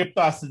let me know your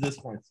thoughts at this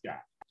point,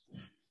 Scott.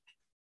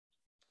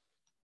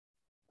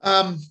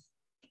 The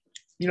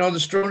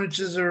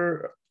Stronaches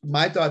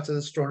my thoughts of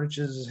the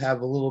Stronaches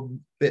have a little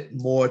bit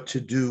more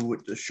to do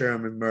with the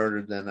Sherman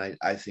murder than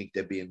I think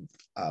they're being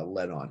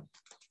led on.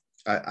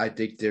 I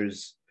think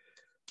there's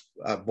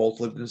both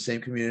lived in the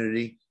same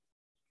community,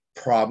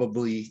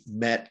 probably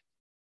met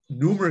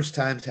numerous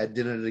times, had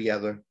dinner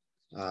together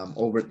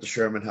over at the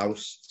Sherman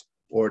house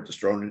or at the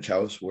Stronach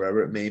house,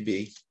 wherever it may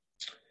be.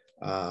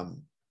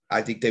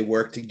 I think they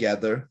worked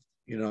together,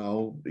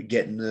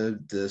 getting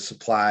the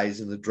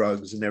supplies and the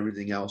drugs and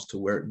everything else to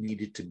where it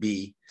needed to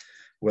be,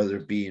 whether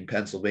it be in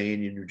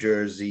Pennsylvania, New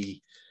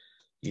Jersey,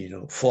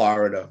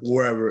 Florida,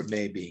 wherever it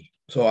may be.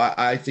 So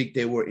I think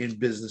they were in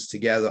business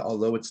together,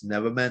 although it's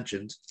never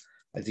mentioned.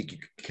 I think you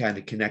can kind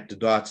of connect the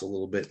dots a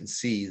little bit and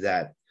see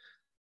that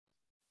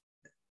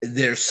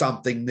there's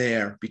something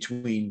there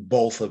between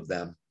both of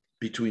them,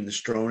 between the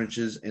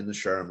Stronaches and the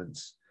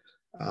Shermans.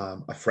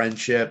 A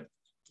friendship,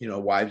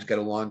 wives get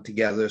along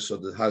together, so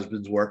the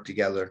husbands work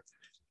together,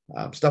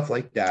 stuff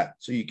like that.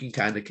 So you can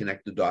kind of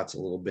connect the dots a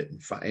little bit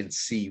and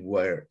see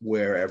where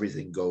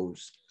everything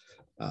goes.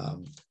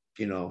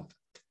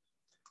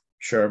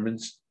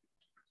 Shermans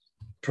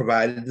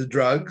provided the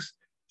drugs.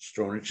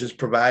 Stronaches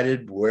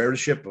provided where to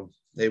ship them.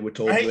 They were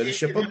told where to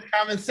ship them,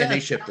 and they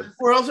shipped them.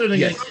 Where else are they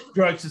going to get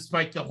drugs to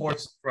spike the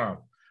horses from?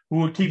 Who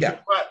would keep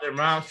their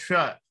mouth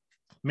shut?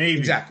 Maybe.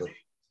 Exactly.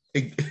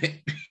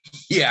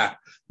 Yeah,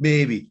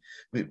 maybe.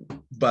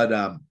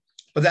 But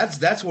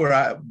that's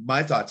where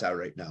my thoughts are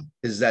right now,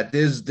 is that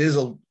there's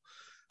a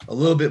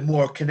little bit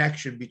more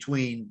connection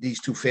between these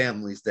two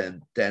families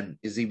than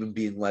is even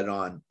being led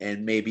on.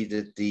 And maybe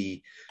that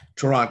the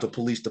Toronto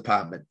Police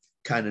Department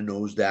kind of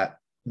knows that.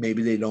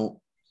 Maybe they don't.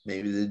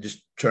 Maybe they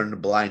just turn a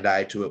blind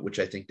eye to it, which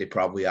I think they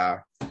probably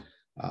are.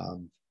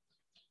 And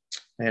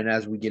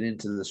as we get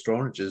into the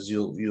Stronaches,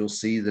 you'll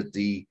see that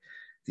the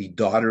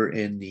daughter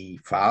and the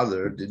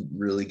father didn't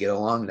really get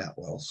along that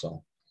well.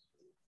 So,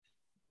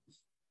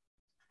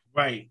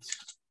 right,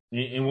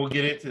 and we'll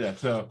get into that.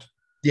 So,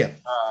 yeah,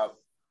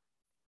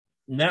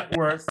 net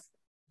worth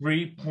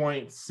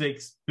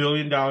 $3.6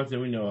 billion that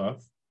we know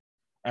of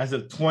as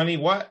of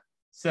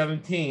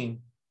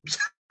 2017.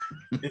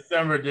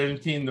 December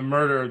 17, the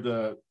murder of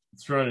the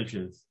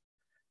Stronaches.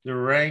 They're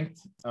ranked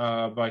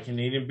by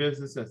Canadian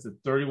Business as the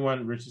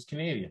 31 richest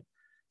Canadian.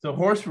 So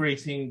horse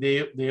racing,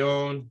 they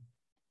own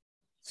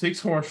 6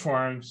 horse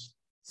farms,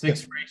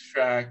 6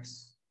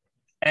 racetracks,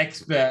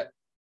 XBet.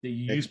 They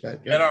used to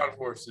bet on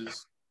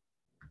horses.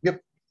 Yep.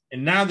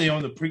 And now they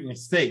own the Preakness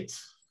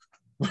Stakes,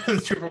 one of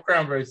the Triple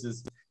Crown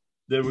races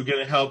that we're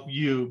going to help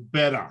you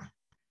bet on.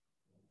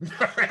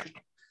 Right.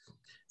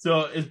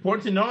 So it's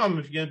important to know them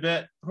if you're going to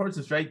bet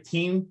horses, right?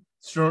 Team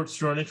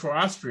Stronach for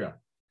Austria.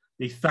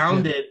 They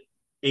founded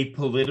a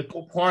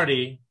political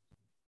party,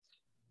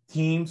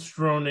 Team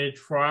Stronach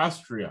for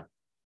Austria.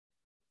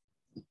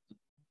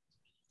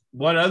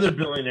 What other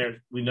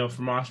billionaire we know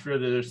from Austria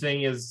that they're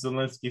saying is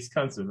Zelensky's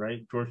cousin,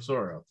 right? George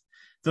Soros.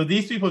 So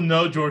these people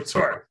know George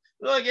Soros.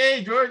 They're like,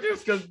 hey, George,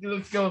 let's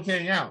go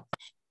hang out,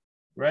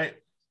 right?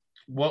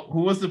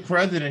 Who was the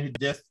president who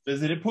just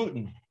visited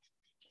Putin?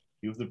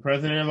 He was the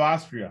president of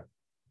Austria.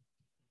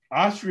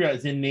 Austria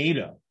is in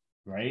NATO,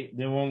 right?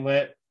 They won't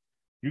let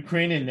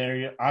Ukraine in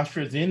there.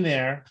 Austria's in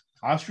there.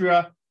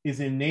 Austria is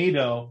in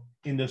NATO,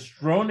 and the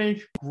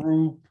Stronach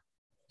group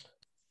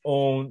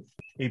own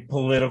a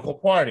political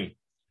party.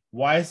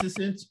 Why is this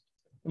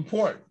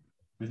important?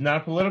 It's not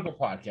a political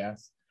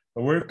podcast,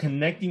 but we're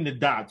connecting the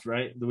dots,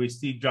 right? The way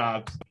Steve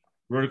Jobs,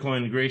 vertical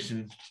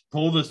integration,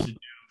 told us to do,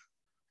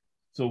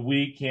 so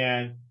we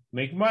can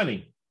make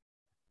money,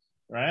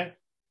 right?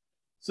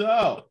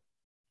 So,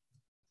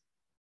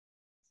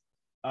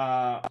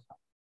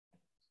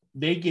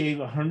 they gave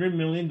 $100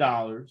 million,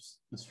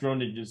 the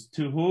Stronages,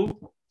 to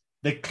who?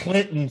 The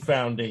Clinton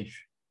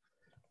Foundation,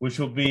 which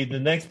will be the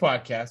next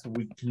podcast where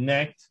we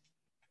connect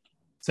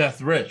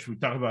Seth Rich. We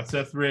talk about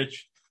Seth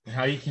Rich and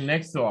how he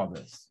connects to all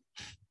this,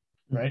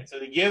 right? So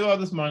they gave all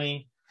this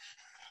money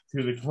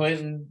to the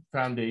Clinton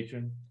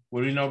Foundation.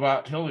 What do you know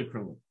about Hillary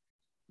Clinton?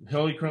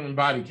 Hillary Clinton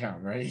body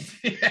count, right?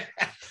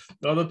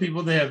 All the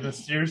people that have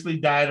mysteriously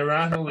died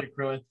around Hillary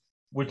Clinton,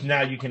 which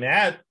now you can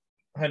add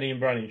Honey and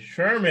Bunny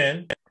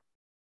Sherman,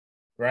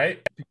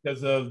 right?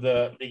 Because of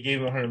they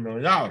gave him $100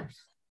 million.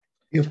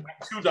 Yep.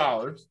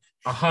 $2,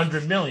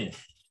 $100 million.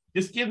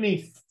 Just give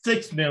me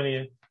 $6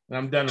 million, and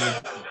I'm done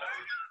with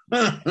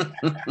it.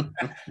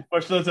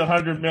 Push those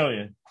 $100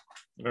 million.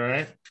 All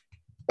right.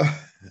 All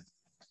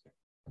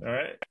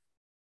right.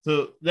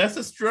 So that's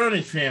the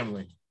Stronach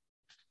family.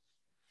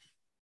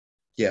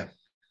 Yeah.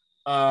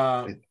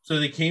 So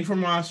they came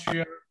from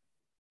Austria,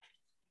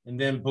 and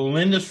then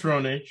Belinda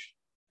Stronach,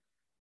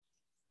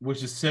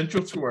 which is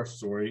central to our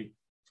story,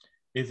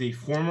 is a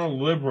former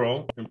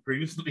liberal and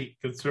previously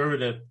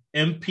conservative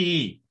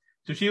MP.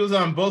 So she was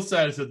on both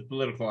sides of the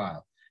political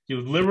aisle. She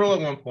was liberal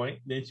at one point,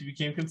 then she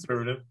became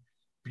conservative.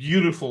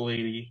 Beautiful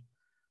lady.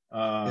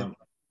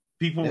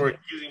 People were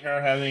accusing her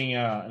of having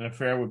an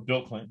affair with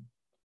Bill Clinton.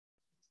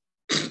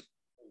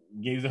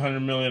 Gave the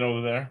 $100 million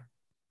over there.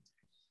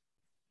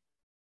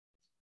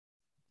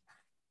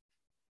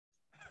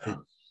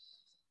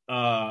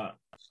 So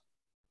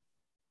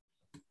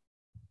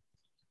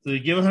they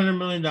give $100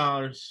 million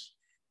to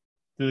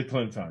the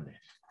Clinton Foundation.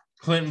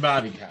 Clinton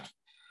body count.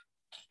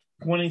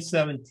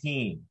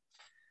 2017.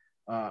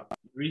 The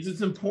reason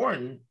it's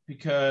important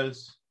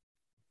because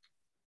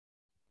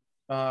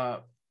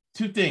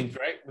two things,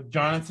 right? With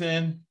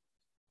Jonathan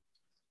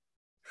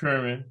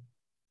Sherman,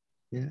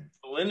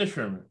 Belinda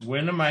Sherman.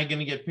 When am I going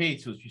to get paid?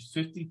 So she's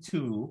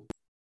 52,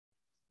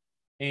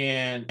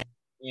 and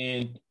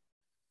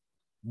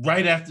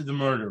right after the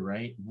murder,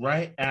 right?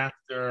 Right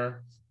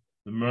after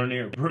the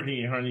murder of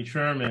Bernie and Honey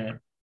Sherman.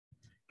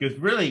 Because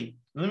really,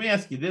 let me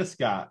ask you this,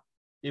 Scott.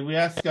 We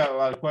asked Scott a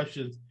lot of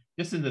questions,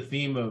 just in the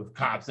theme of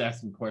cops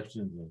asking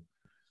questions and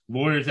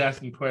lawyers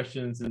asking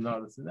questions and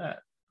all this and that.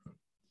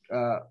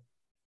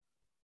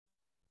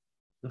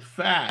 The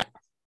fact,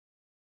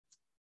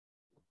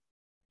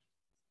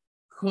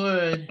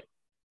 could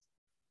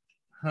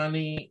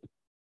Honey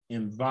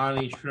and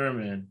Bonnie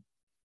Sherman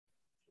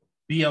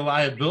be a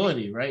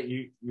liability, right?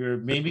 You're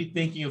maybe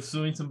thinking of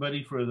suing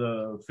somebody for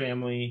the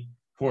family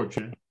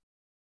fortune.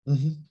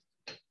 Mm-hmm.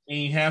 And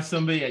you have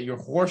somebody at your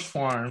horse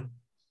farm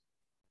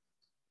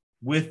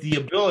with the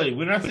ability,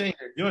 we're not saying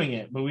they're doing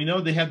it, but we know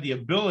they have the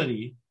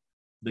ability,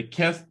 the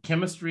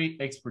chemistry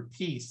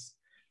expertise,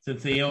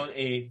 since they own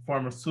a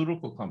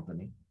pharmaceutical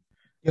company.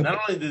 Yep. Not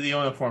only do they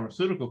own a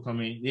pharmaceutical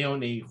company, they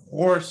own a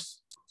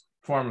horse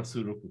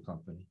pharmaceutical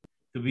company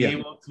to be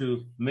able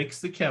to mix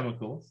the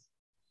chemicals,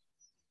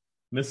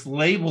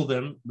 mislabel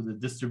them with the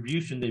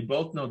distribution. They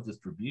both know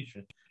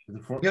distribution.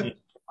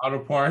 Auto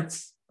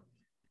parts.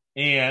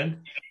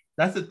 And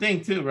that's the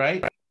thing too,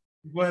 right?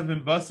 People have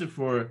been busted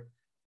for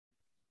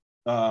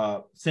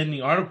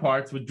sending auto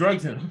parts with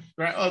drugs in them,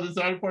 right? Oh, this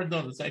auto part,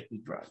 no, it's actually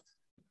drugs.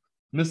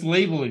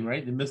 Mislabeling,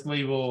 right? They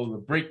mislabel the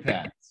brake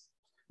pads,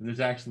 and there's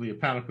actually a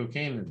pound of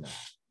cocaine in there.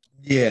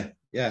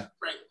 Yeah.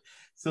 Right.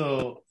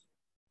 So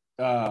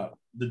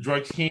the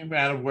drugs came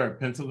out of where?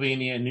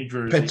 Pennsylvania and New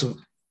Jersey.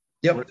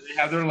 Yep. Where they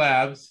have their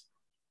labs.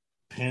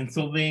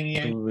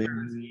 Pennsylvania,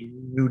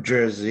 New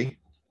Jersey.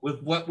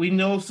 With what we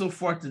know so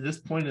far to this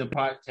point in the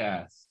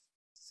podcast,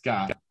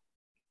 Scott,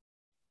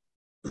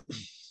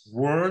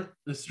 were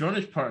the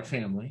Stronach Park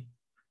family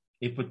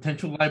a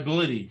potential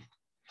liability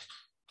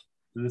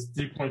to this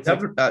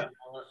 $3.7 billion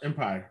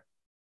empire?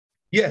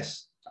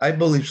 Yes, I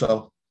believe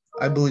so.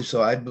 I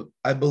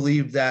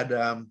believe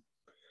that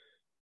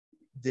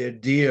their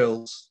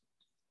deals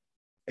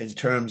in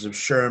terms of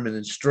Sherman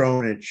and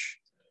Stronach,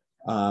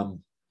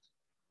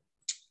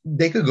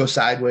 they could go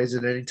sideways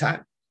at any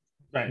time.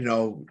 Right. You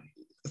know,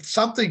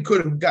 something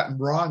could have gotten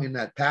wrong in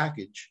that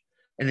package,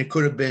 and it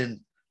could have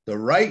been the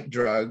right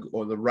drug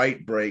or the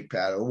right brake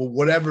pad or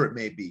whatever it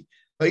may be.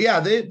 But yeah,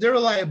 they're a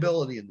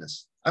liability in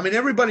this. I mean,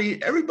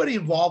 everybody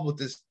involved with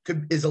this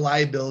is a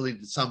liability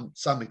to some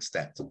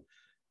extent.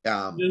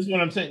 This is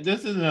what I'm saying.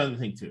 This is another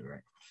thing too,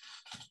 right?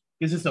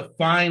 It's just a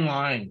fine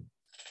line.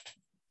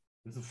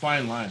 It's a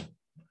fine line.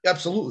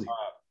 Absolutely.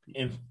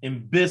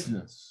 In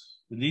business,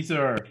 these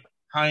are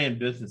high-end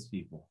business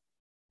people.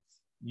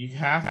 You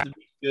have to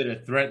be good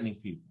at threatening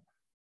people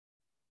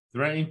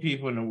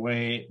in a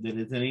way that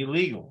isn't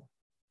illegal,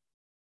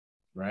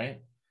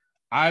 right?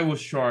 I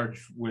was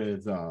charged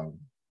with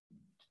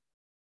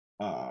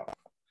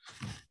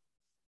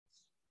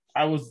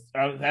I was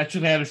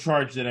actually had a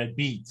charge that I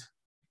beat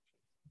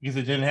because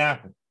it didn't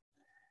happen.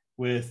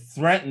 With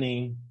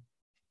threatening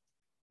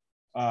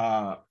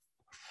for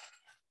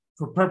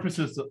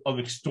purposes of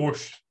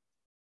extortion.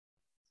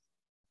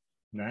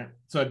 Right?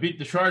 So I beat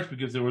the charge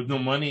because there was no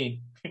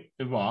money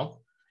involved,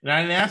 and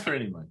I didn't ask for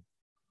any money.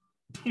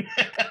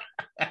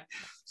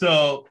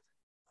 So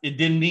it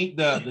didn't meet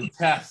the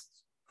test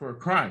for a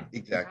crime.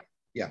 Exactly.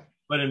 Yeah.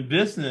 But in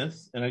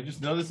business, and I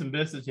just know this in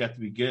business, you have to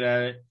be good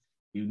at it.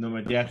 Even though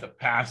my dad's a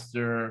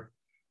pastor,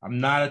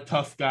 I'm not a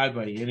tough guy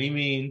by any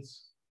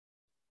means.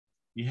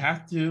 You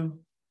have to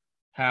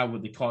have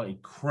what they call a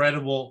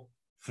credible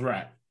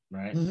threat,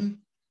 right?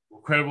 Mm-hmm.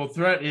 A credible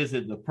threat is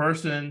that the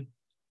person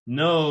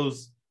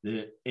knows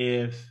that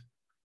if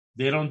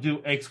they don't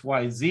do X,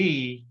 Y,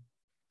 Z,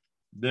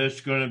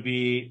 there's going to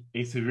be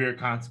a severe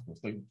consequence.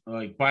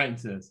 Like Biden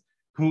says,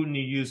 Putin,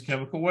 you use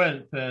chemical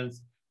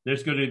weapons,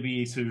 there's going to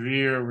be a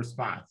severe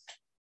response.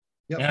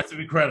 Yep. It has to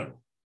be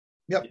credible.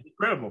 Yep. It's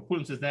credible.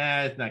 Putin says,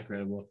 nah, it's not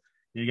credible.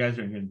 You guys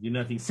aren't going to do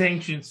nothing.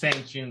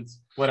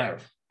 Sanctions, whatever.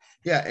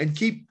 Yeah, and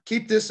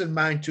keep this in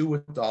mind too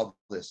with all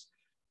this.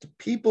 The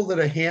people that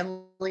are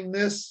handling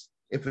this,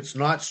 if it's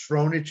not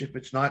Stronach, if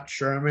it's not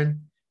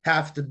Sherman,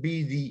 have to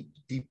be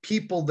the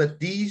people that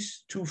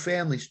these two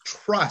families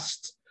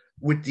trust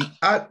with the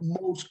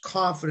utmost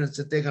confidence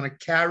that they're going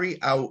to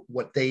carry out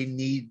what they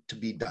need to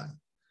be done.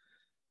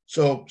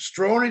 So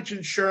Stronach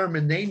and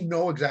Sherman, they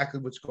know exactly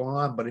what's going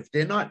on, but if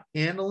they're not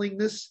handling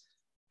this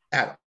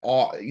at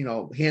all,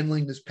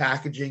 handling this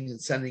packaging and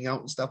sending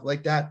out and stuff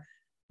like that,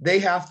 they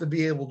have to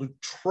be able to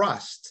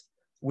trust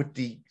with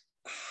the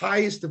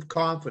highest of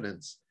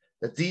confidence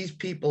that these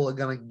people are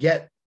going to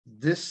get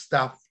this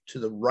stuff to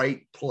the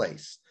right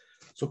place.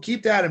 So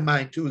keep that in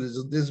mind too.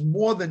 There's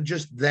more than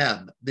just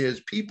them. There's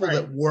people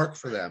that work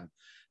for them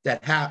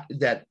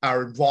that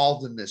are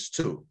involved in this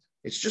too.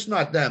 It's just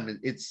not them.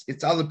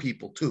 It's other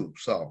people too.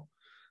 So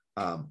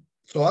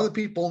other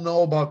people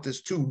know about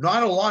this too.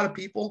 Not a lot of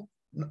people.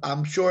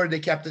 I'm sure they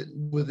kept it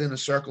within a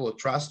circle of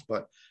trust,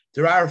 but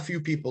there are a few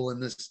people in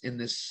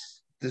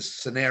this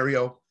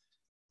scenario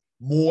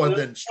more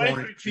than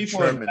Stronach.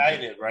 People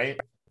indicted, right?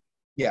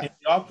 Yeah, and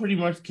they all pretty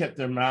much kept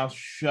their mouths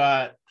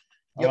shut.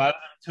 A lot of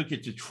them took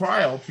it to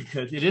trial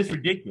because it is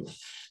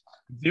ridiculous.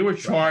 They were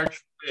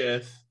charged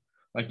with,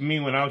 like me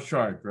when I was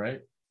charged,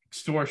 right?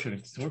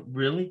 Extortion.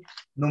 Really?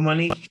 No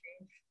money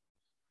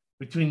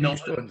between no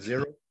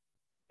zero,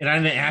 and I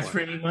didn't ask for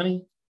any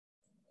money,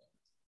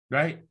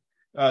 right?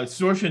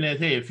 Extortion is,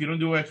 hey, if you don't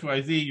do X,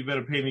 Y, Z, you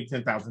better pay me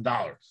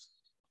 $10,000.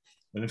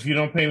 And if you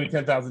don't pay me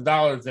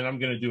 $10,000, then I'm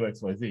going to do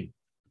X, Y, Z,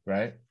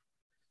 right?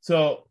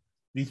 So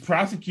these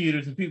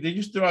prosecutors and people, they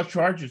just throw out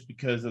charges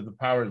because of the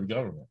power of the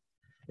government.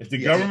 If the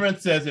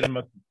government says it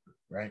must be,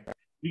 right?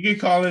 You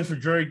get called in for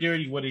jury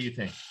duty, what do you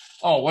think?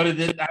 Oh, what did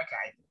that guy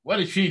do? What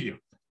did she do?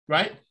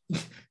 Right?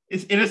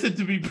 It's innocent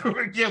to be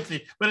proven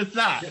guilty, but it's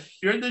not.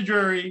 You're in the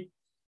jury,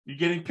 you're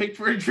getting picked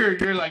for a jury,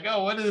 you're like,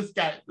 oh, what did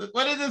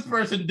this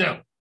person do?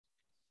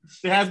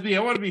 It has to be,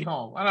 I want to be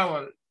home. I don't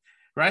want it.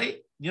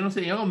 Right? You don't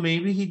say, oh,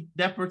 maybe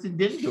that person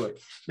didn't do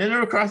it. That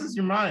never crosses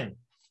your mind.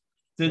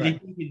 So they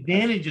take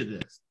advantage of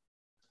this.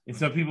 And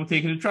some people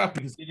take it to trial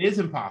because it is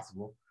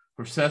impossible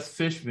for Seth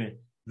Fishman,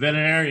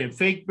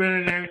 fake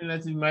veterinarian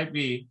as he might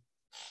be,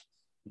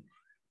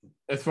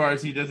 as far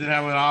as he doesn't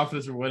have an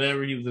office or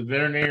whatever, he was a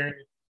veterinarian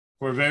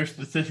for a very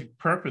specific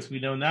purpose we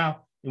know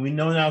now, and we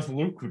know now it's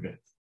lucrative.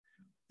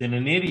 Then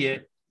an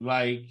idiot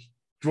like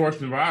George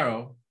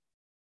Navarro,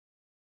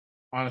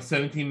 on a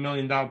 $17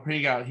 million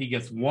payout, he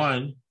gets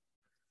one.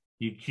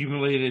 He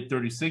accumulated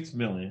 $36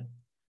 million.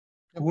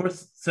 How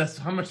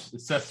much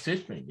does Seth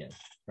Fishman get,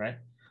 right?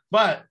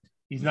 But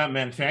he's not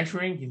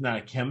manufacturing. He's not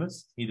a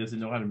chemist. He doesn't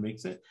know how to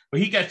mix it.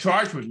 But he got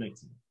charged with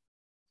mixing it.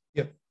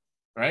 Yep.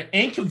 Right?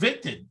 And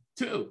convicted,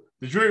 too.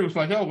 The jury was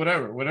like, oh,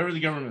 whatever the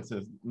government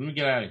says. Let me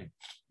get out of here.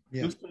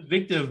 Yeah. He was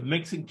convicted of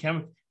mixing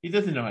chemicals. He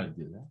doesn't know how to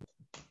do that.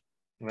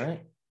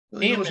 Right?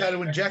 Well, he knows how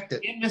to inject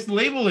it. And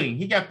mislabeling.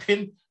 He got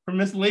pinned for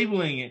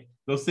mislabeling it.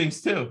 Those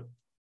things, too.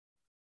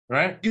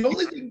 Right? The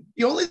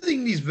only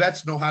thing these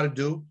vets know how to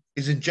do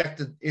is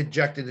inject it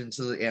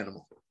into the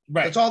animal.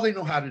 Right. That's all they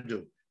know how to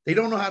do. They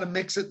don't know how to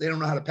mix it. They don't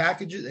know how to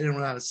package it. They don't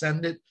know how to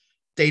send it.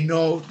 They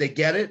know, they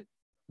get it.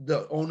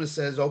 The owner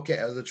says, okay,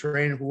 as a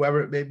trainer,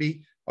 whoever it may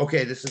be,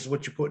 okay, this is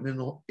what you're putting in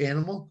the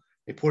animal.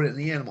 They put it in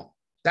the animal.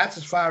 That's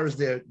as far as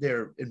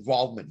their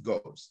involvement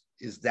goes,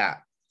 is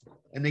that.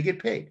 And they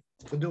get paid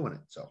for doing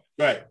it. So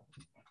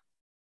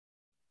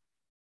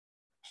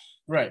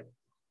Right.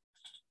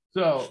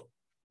 So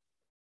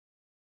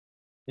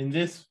in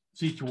this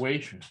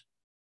situation,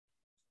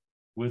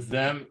 with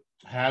them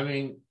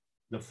having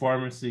the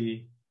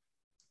pharmacy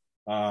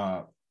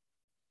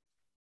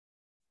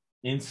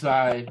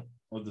inside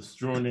of the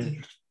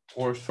Stronach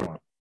horse farm,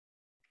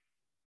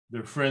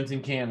 their friends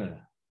in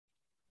Canada,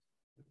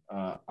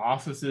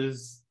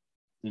 offices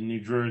in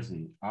New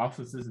Jersey,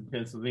 offices in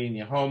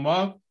Pennsylvania, home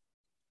of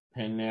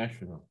Penn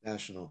National.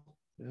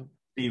 Yep.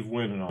 Steve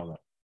Wynn and all that.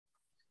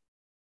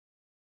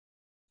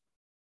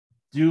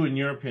 Do, in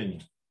your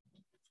opinion,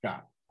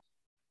 Scott,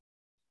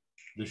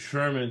 the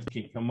Shermans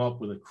can come up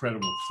with a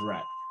credible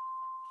threat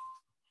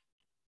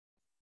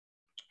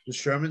the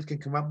Shermans can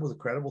come up with a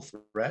credible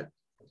threat?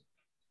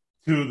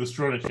 To the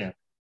Stronach family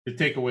to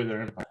take away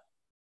their empire.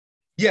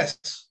 Yes.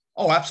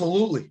 Oh,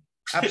 absolutely.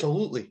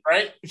 Absolutely.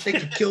 Right? They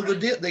can kill the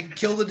deal. They can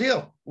kill the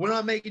deal. We're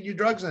not making you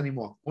drugs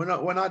anymore. We're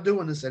not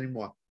doing this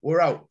anymore.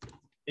 We're out.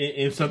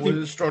 If something Where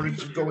the Stronach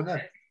is going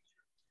there.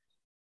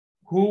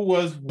 Who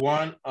was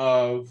one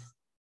of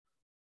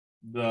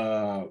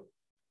the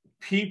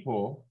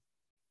people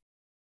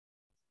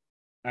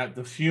at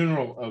the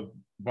funeral of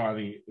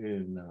Bonnie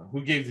in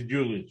who gave the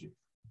eulogy?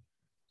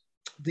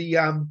 The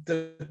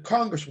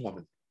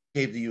congresswoman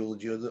gave the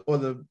eulogy, or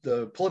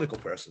the political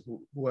person,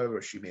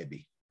 whoever she may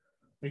be.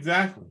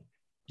 Exactly.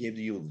 Gave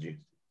the eulogy.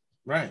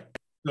 Right.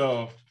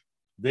 So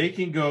they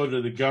can go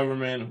to the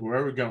government,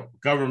 whoever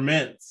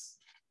governments,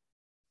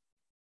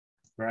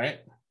 right?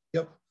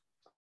 Yep.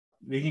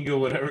 They can go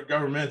whatever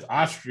governments,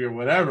 Austria,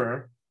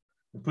 whatever,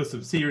 and put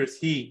some serious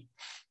heat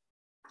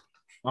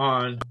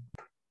on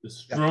the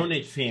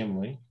Stronach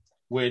family,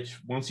 which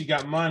once you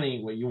got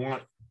money, what you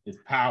want is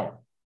power.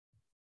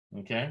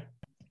 Okay?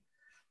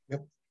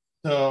 Yep.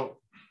 So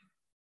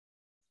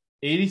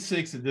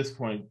 86 at this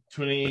point,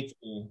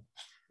 2018,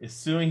 is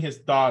suing his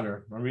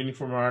daughter. I'm reading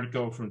from an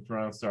article from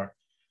Toronto Star.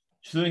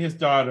 Suing his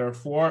daughter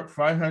for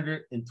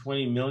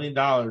 $520 million,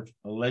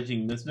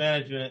 alleging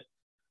mismanagement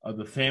of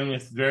the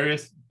family's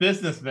various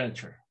business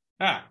venture.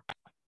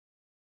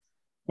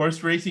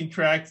 Horse racing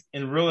tracks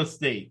and real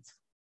estate.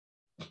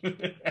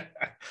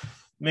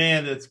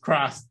 Man, that's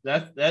cross.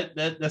 That's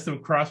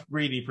some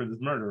crossbreeding for this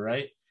murder,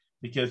 right?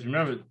 Because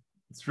remember,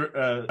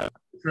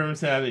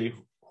 Shermans had a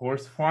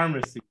horse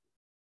pharmacy.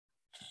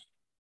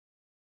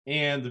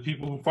 And the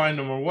people who find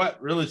them are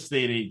what? Real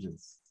estate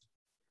agents.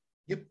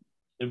 Yep.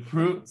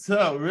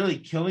 So really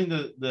killing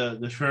the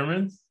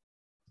Shermans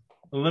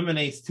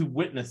eliminates two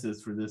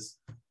witnesses for this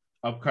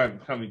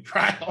upcoming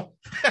trial,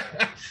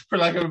 for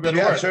lack of a better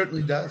word. It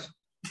certainly does.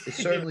 It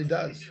certainly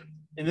does.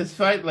 In this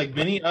fight, like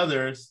many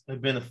others,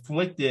 have been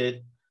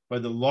afflicted by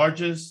the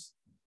largest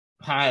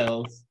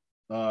piles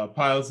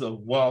of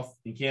wealth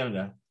in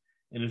Canada.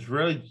 And it's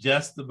really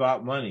just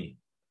about money.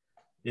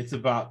 It's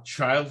about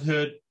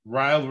childhood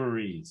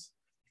rivalries,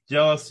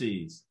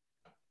 jealousies,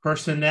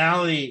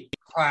 personality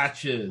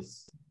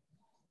clashes,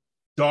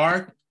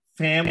 dark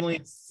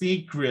family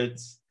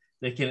secrets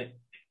that can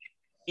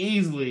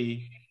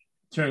easily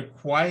turn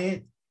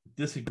quiet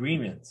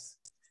disagreements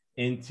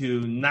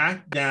into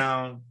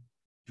knockdown,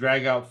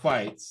 drag out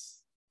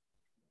fights,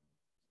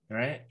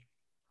 right?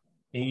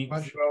 And you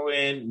throw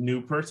in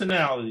new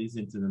personalities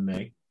into the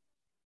mix.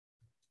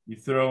 You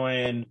throw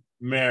in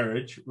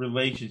marriage,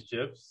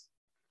 relationships,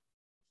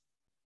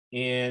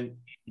 and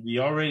the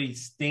already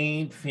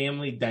stained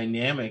family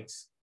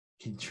dynamics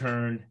can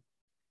turn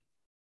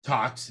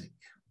toxic.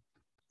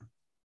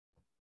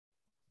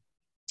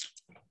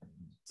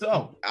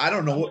 So I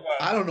don't know what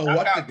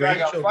the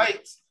grandchildren.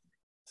 Fights.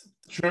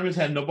 Shermans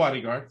had no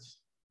bodyguards.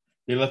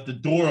 They left the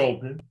door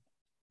open.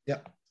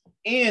 Yep.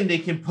 And they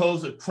can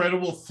pose a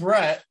credible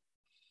threat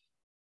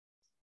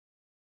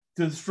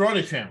to the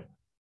Stronach family.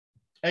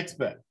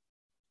 Expect.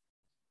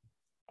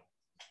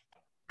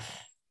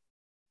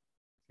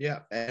 Yeah,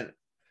 and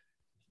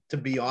to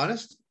be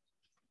honest,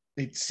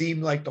 it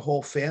seemed like the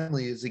whole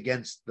family is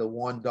against the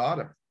one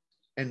daughter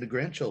and the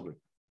grandchildren.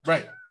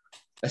 Right.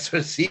 That's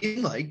what it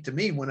seemed like to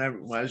me when I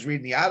was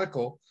reading the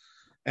article.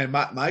 And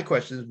my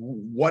question is,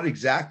 what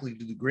exactly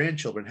do the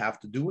grandchildren have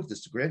to do with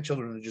this? The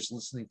grandchildren are just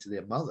listening to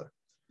their mother.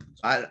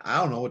 I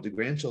don't know what the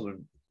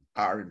grandchildren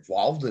are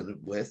involved in it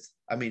with.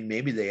 I mean,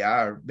 maybe they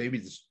are,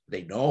 maybe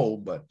they know,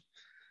 but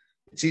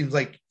it seems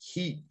like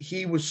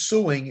he was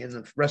suing, and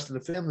the rest of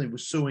the family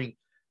was suing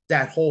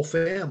that whole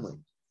family.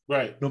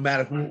 Right. No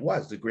matter who it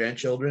was, the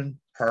grandchildren,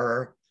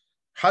 her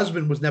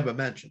husband was never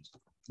mentioned.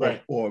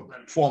 Right. Or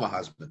former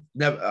husband,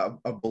 never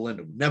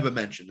Belinda, never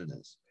mentioned in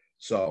this.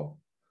 So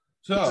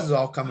this is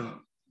all coming.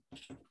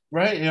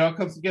 Right. It all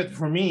comes together.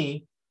 For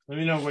me, let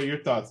me know what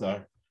your thoughts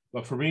are.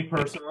 But for me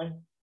personally,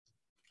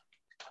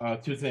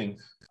 two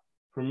things.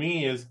 For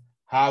me is,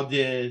 how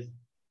did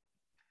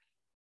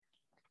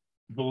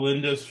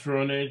Belinda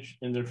Stronach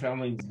and their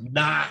families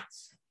not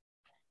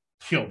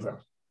kill them?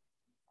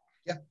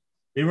 Yeah.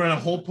 They run a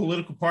whole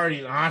political party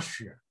in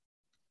Austria.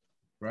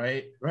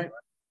 Right?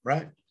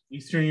 Right.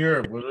 Eastern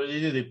Europe. What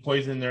do? They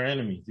poison their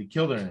enemies. They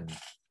kill their enemies.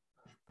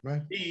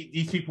 Right.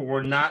 These people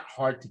were not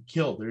hard to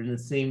kill. They're in the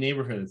same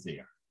neighborhood as they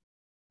are.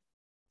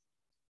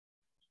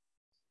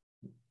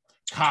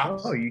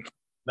 Cops.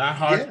 Not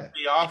hard to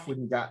pay off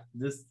when you got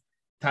this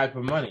type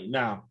of money.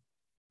 Now,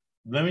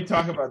 let me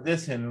talk about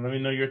this, and let me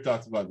know your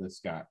thoughts about this,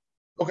 Scott.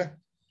 Okay.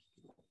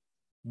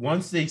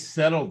 Once they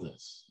settle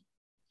this,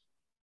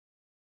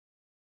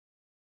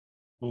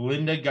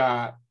 Belinda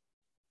got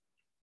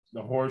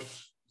the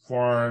horse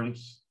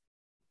farms.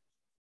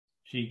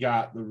 She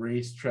got the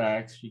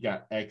racetracks. She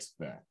got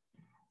X-Bet.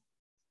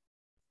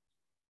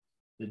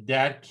 The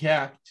dad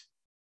kept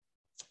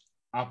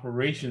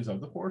operations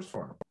of the horse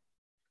farm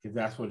because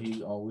that's what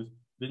he's always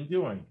been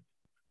doing.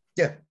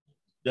 Yeah.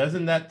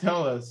 Doesn't that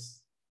tell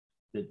us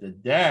that the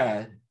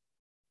dad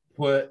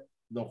put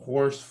the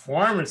horse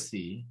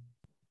pharmacy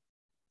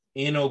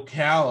in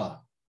Ocala,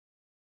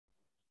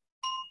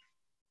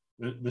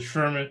 the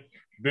Sherman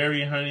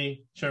Berry and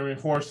Honey Sherman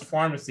Horse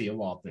Pharmacy of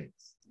all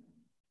things,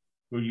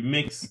 where you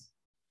mix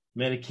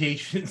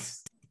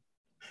medications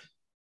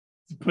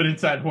to put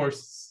inside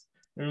horses.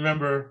 And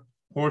remember,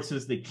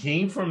 horses that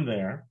came from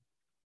there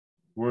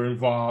were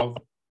involved,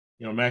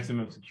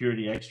 maximum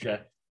security,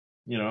 extra,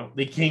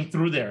 they came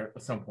through there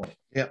at some point.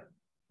 Yeah.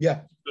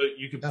 Yeah. So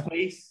you could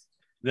place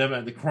them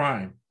at the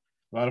crime.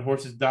 A lot of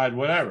horses died,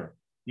 whatever.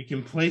 You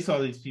can place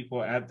all these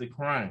people at the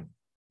crime,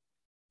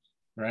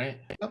 right?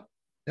 Yep.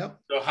 Yep.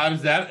 So how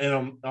does that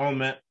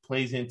element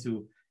plays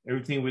into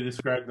everything we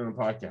described on the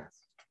podcast?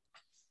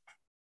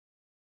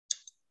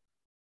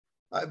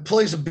 It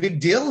plays a big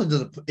deal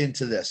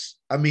into this.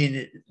 I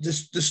mean, the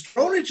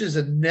Stronages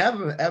are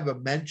never ever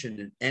mentioned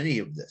in any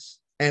of this.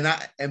 And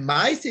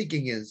my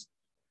thinking is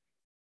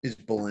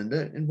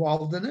Belinda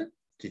involved in it?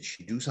 Did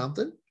she do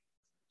something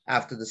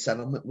after the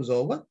settlement was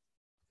over?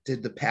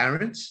 Did the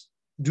parents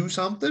do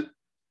something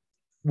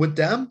with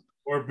them?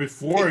 Or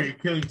before you're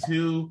killing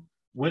two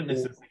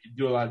witnesses that can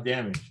do a lot of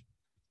damage.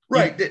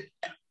 Right.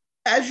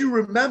 As you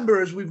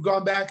remember, as we've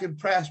gone back in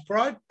past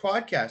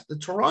podcasts, the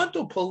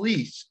Toronto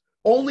police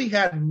only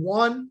had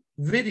one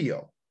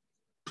video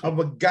of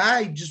a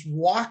guy just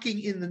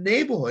walking in the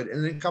neighborhood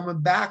and then coming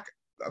back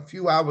a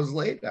few hours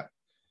later.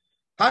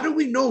 How do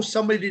we know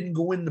somebody didn't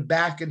go in the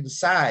back and the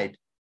side?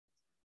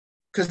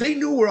 Because they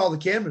knew where all the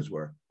cameras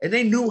were and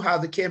they knew how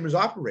the cameras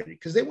operated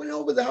because they went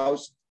over the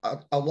house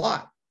a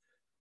lot.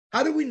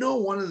 How do we know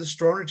one of the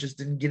Stronages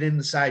didn't get in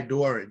the side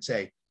door and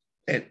say,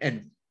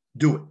 and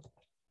do it?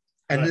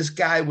 And this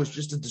guy was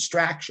just a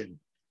distraction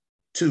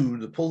to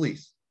the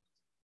police.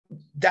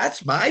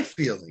 That's my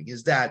feeling,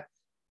 is that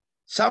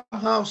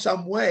somehow,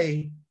 some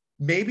way,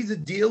 maybe the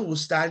deal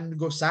was starting to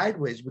go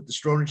sideways with the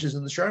Stronages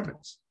and the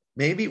Shermans.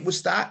 Maybe it was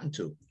starting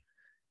to.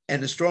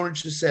 And the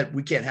Stronages said,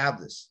 we can't have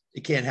this.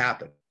 It can't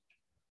happen.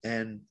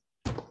 And,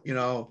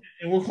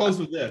 And we'll close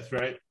with this,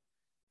 right?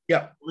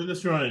 Yeah. With the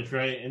Stronach,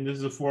 right? And this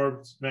is a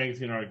Forbes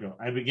magazine article.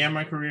 I began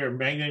my career at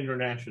Magna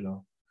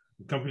International,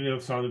 a company that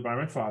was founded by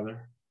my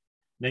father,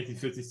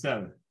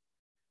 1957.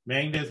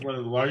 Magna is one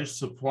of the largest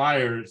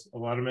suppliers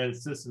of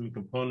automated system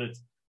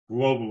components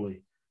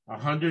globally.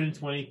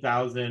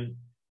 120,000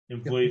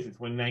 employees in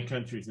 29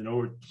 countries and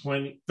over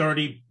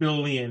 30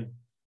 billion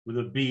with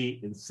a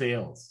B in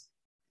sales.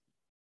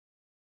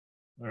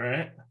 All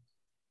right.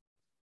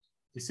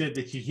 He said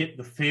that you hit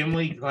the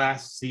family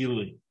glass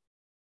ceiling.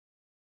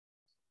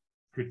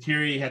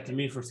 Criteria you have to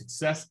meet for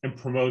success and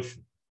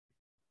promotion.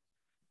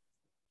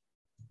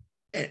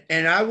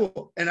 And I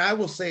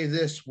will say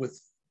this with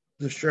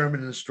the Sherman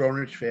and the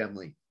Stronach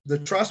family: the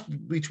trust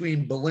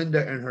between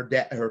Belinda and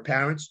her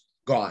parents,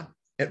 gone.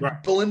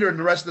 Right. Belinda and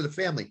the rest of the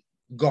family,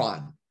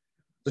 gone.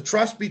 The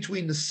trust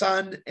between the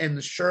son and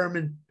the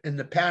Sherman and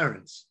the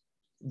parents,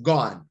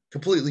 gone,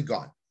 completely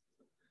gone.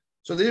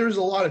 So there is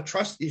a lot of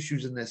trust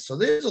issues in this. So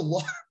there's a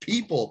lot of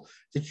people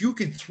that you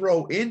can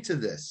throw into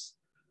this.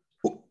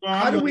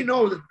 How do we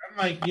know that? I'm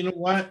like, you know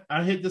what?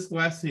 I hit this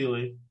glass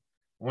ceiling.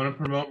 I want to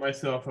promote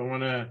myself. I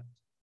want to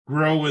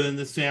grow within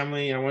this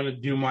family. I want to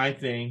do my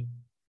thing.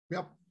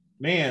 Yep.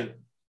 Man,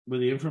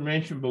 with the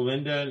information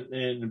Belinda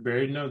and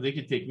Barry know, they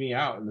could take me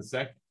out in a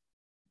second.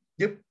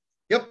 Yep.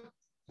 Yep.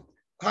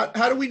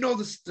 How do we know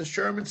the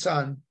Sherman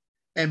son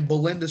and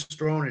Belinda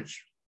Stronach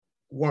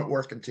weren't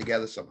working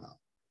together somehow?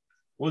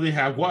 Well, they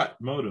have what?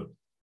 Motive.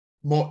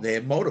 They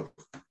have motive.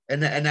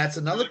 And that's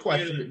another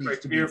question that needs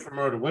to be. For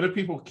murder. What do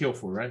people kill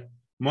for, right?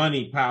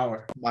 Money,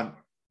 power. Money.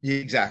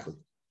 Exactly.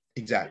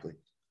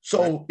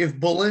 So if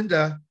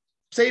Belinda,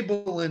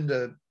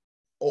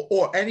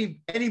 or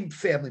any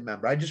family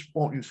member, I just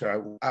won't use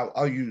her,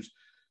 I'll use,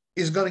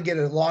 is going to get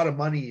a lot of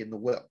money in the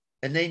will,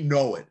 and they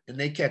know it, and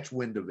they catch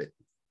wind of it.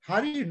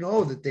 How do you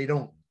know that they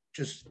don't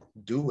just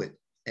do it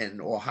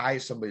or hire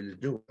somebody to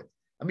do it?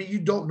 I mean, you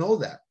don't know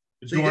that.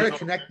 So you got to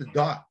connect the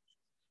dots.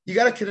 You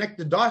got to connect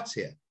the dots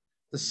here.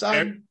 The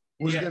son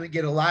was going to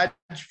get a large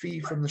fee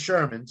from the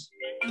Shermans,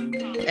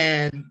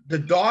 and the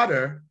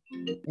daughter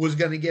was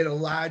going to get a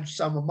large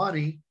sum of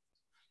money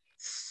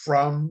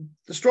from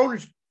the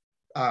Stronach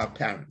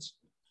parents.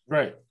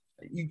 Right.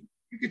 You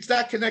could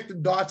start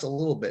connecting dots a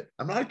little bit.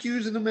 I'm not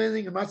accusing them of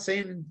anything. I'm not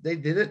saying they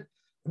did it.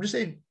 I'm just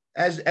saying,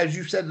 as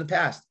you've said in the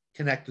past,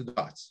 connect the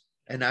dots.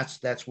 And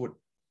that's what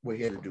we're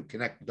here to do,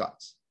 connect the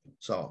dots.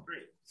 So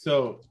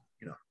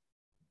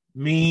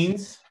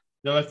means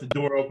they left the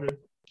door open.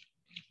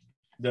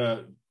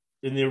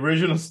 In the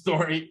original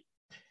story,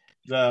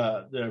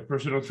 the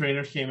personal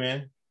trainers came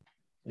in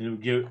and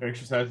would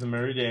exercise them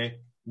every day.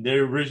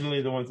 They're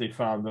originally the ones they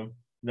found them.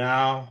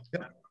 Now,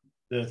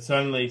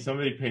 suddenly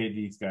somebody paid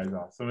these guys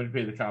off. Somebody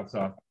paid the cops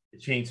off.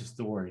 It changed the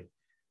story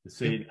to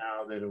say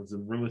now that it was the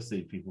real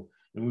estate people.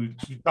 And we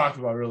talked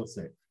about real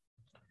estate.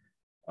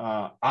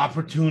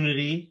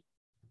 Opportunity,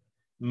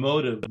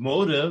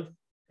 motive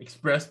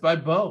expressed by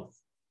both.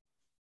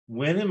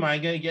 When am I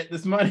going to get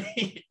this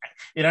money?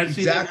 And I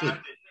see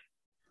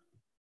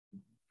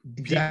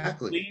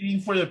exactly. Waiting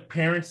for the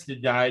parents to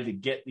die to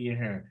get the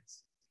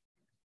inheritance.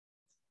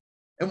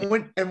 And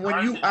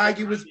when you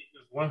argue with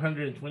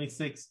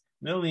 126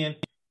 million,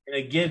 and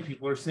again,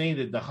 people are saying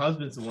that the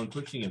husband's the one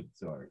pushing it.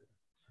 Sorry.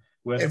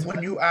 And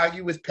when you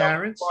argue with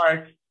parents,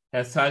 Park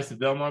has ties to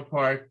Belmont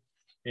Park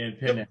and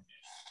Penn. Yep.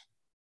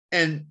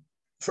 And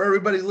for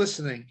everybody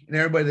listening and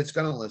everybody that's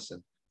going to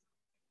listen,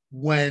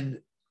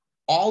 when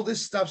all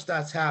this stuff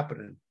starts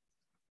happening,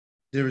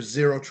 there is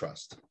zero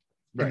trust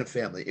in the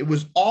family. It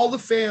was all the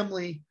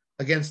family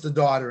against the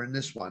daughter in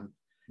this one.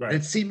 Right.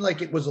 And it seemed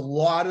like it was a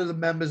lot of the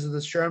members of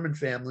the Sherman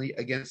family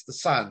against the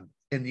son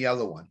in the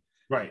other one.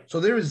 Right. So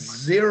there is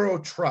zero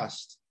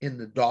trust in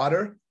the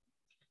daughter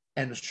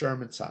and the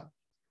Sherman son.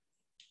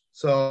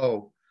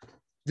 So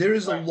there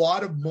is a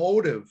lot of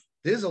motive.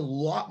 There's a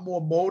lot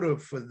more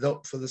motive for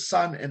the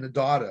son and the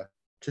daughter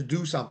to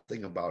do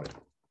something about it,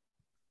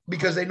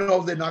 because they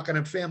know they're not going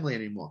to have family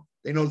anymore.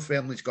 They know the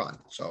family's gone.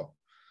 So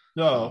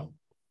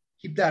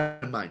keep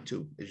that in mind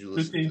too as you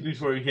listen. 2 things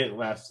before we hit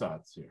last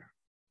thoughts here.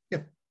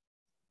 Yep.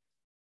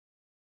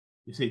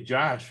 You say,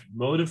 Josh,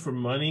 motive for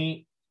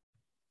money,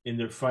 and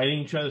they're fighting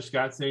each other.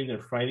 Scott's saying they're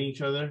fighting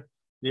each other.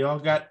 They all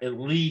got at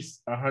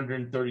least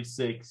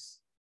 $136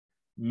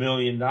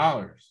 million.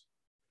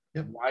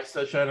 Yep. Why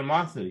such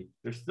animosity?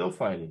 They're still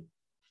fighting.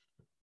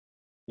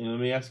 And let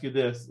me ask you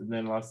this, and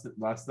then last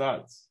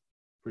thoughts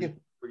for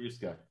you,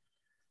 Scott.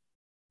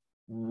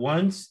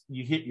 Once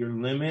you hit your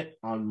limit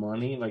on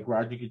money, like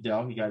Roger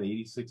Goodell, he got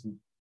 $86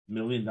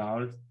 million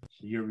the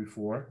year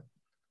before.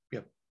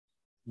 Yep.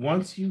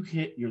 Once you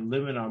hit your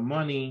limit on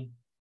money,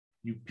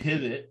 you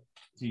pivot,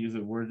 to use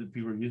a word that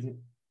people are using,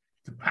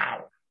 to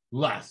power,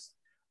 lust.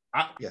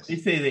 Yes. They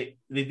say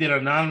they did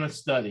an anonymous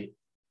study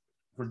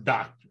for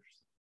doctors.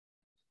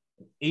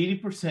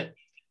 80%,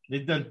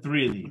 they've done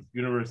 3 of these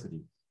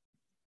universities.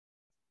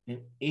 And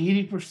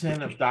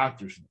 80% of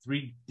doctors,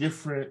 3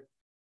 different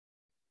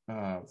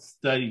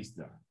studies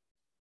done,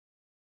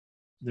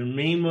 their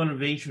main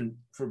motivation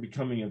for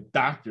becoming a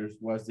doctor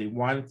was they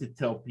wanted to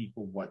tell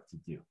people what to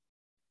do.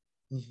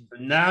 Mm-hmm.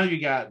 But now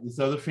you got these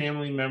other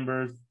family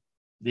members,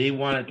 they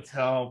want to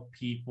tell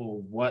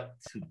people what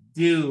to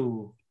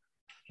do.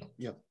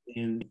 Yep.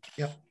 And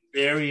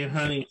Barry and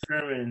Honey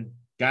Sherman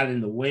got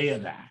in the way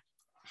of that.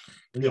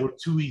 And they were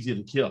too easy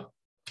to kill.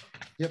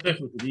 Yep.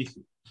 Especially for these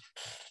two.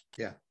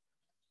 Yeah.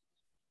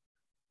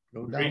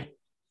 No doubt.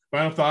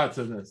 Final thoughts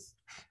on this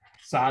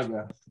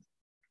saga.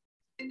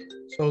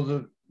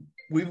 So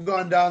we've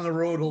gone down the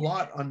road a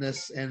lot on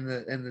this, and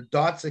the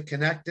dots are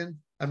connecting.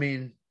 I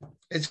mean,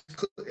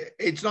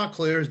 it's not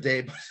clear as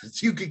day,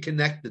 but you can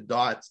connect the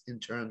dots in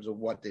terms of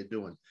what they're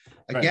doing.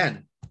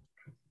 Again,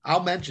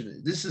 I'll mention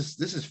it. This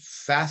is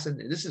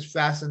fascinating. This is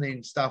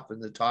fascinating stuff,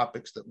 and the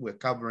topics that we're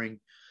covering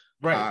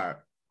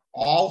are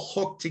all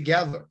hooked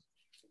together.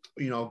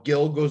 You know,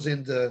 Gil goes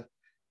into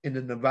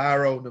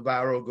Navarro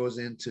goes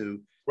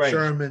into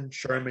Sherman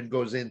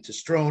goes into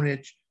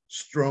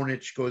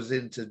Stronach goes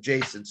into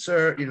Jason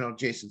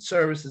Jason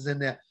Service is in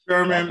there.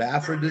 Sherman,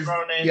 Bafford is,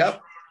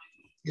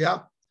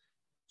 yep.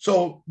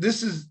 So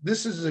this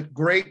is a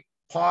great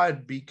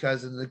pod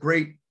because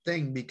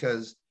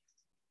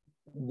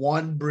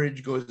one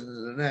bridge goes into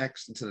the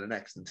next, into the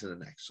next, into the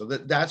next. So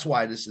that's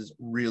why this is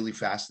really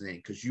fascinating,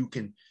 because you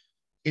can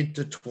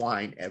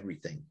intertwine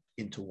everything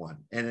into one.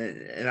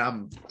 And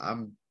I'm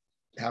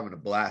having a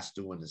blast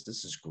doing this.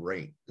 This is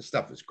great. This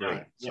stuff is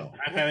great. So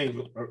I'm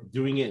having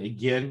doing it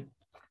again.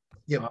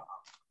 Yep.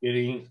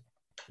 Getting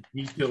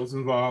details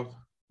involved,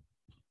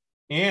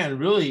 and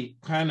really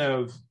kind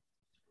of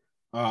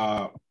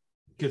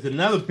because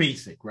another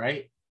basic,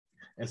 right?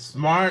 As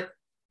smart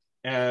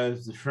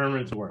as the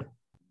Shermans were,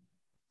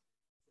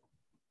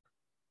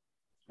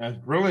 as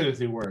brilliant as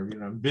they were,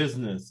 in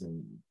business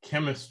and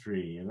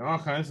chemistry and all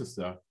kinds of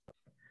stuff,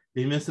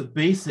 they missed a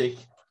basic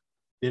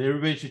that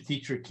everybody should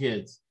teach their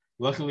kids.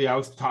 Luckily, I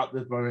was taught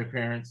this by my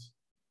parents,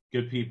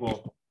 good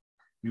people.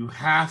 You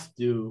have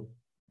to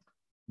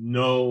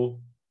know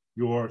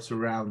your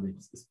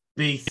surroundings. It's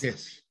basic.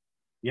 Yes.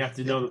 You have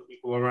to know the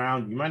people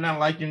around you. You might not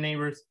like your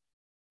neighbors,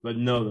 but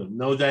know them.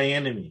 Know thy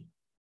enemy.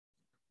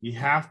 You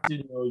have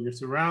to know your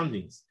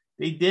surroundings.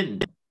 They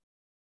didn't.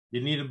 They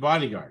needed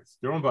bodyguards,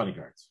 their own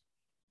bodyguards,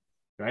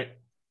 right?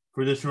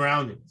 For the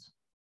surroundings.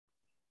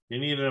 They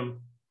needed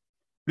them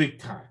big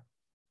time.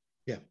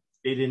 Yeah.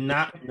 They did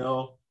not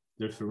know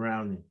their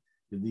surroundings.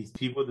 These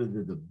people that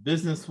did the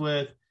business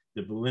with,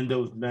 that Belinda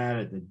was mad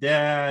at the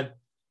dad,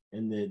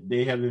 and that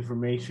they have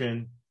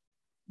information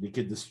that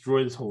could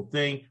destroy this whole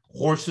thing.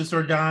 Horses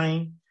are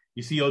dying.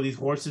 You see all these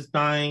horses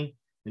dying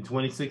in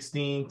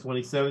 2016,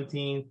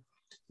 2017.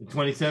 In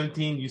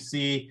 2017, you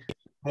see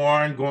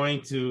foreign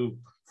going to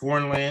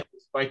foreign land to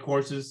spike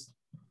horses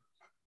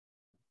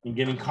and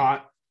getting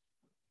caught.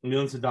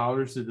 Millions of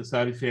dollars that the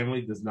Saudi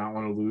family does not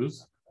want to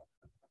lose.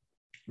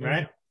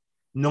 Right?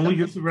 Knowing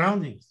your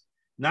surroundings.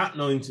 Not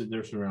knowing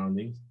their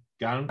surroundings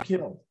got them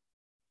killed.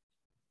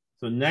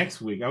 So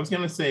next week, I was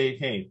going to say,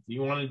 hey, do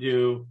you want to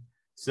do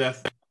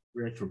Seth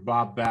Rich or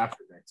Bob Baffert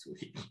next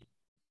week?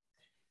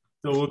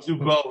 So we'll do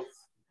both.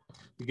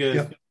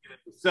 Because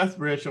Seth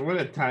Rich, I'm going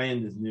to tie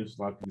in this new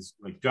slot.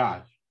 Like,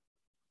 Josh,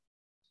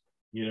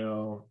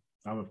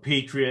 I'm a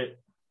patriot.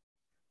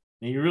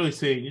 And you're really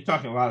saying, you're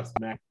talking a lot of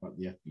smack about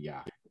the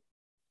FBI.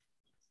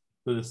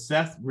 So the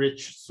Seth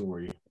Rich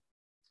story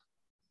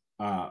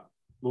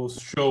will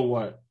show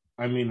what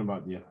I mean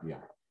about the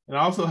FBI. And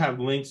I also have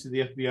links to the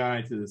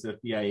FBI, to this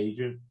FBI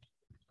agent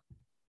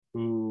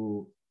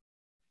who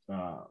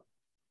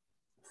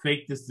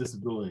faked his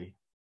disability.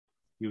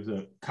 He was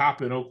a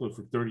cop in Oakland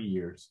for 30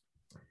 years,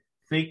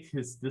 faked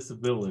his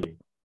disability,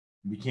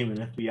 became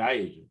an FBI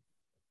agent.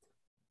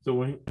 So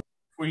when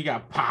he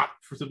got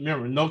popped for some,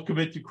 remember, no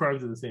commit two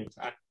crimes at the same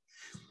time.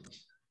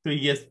 So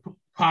he gets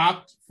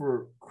popped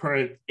for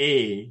crime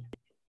A.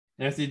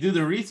 And as they do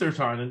the research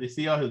on him, they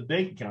see all his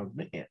bank accounts.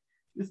 Man,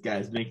 this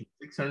guy's making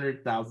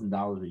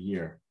 $600,000 a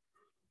year.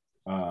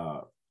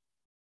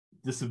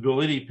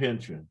 Disability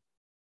pension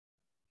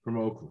from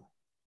Oakland.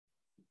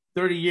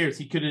 30 years,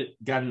 he could have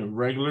gotten a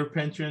regular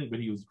pension, but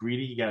he was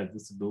greedy. He got a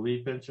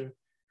disability pension.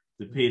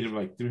 They paid him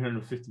like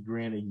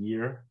 $350,000 a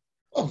year.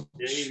 Oh,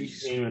 then he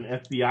became an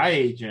FBI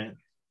agent,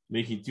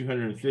 making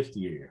 $250,000 a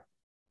year.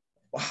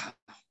 Wow.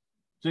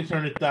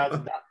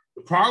 $600,000.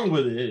 The problem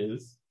with it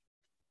is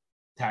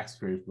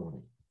taxpayers'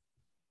 money.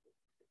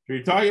 So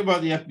you're talking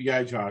about the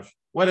FBI, Josh.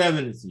 What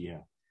evidence do you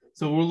have?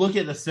 So we'll look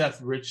at the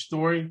Seth Rich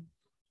story,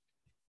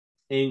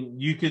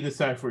 and you can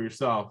decide for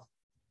yourself.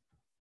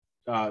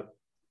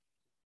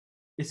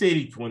 It's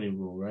 80-20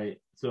 rule, right?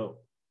 So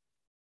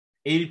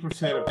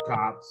 80% of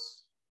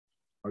cops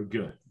are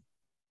good.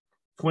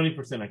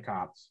 20% of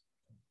cops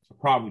are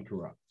probably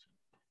corrupt.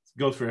 It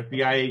goes for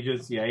FBI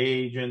agents, CIA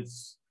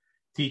agents,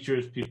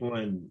 teachers, people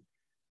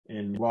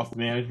in wealth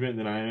management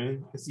that I'm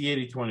in. It's the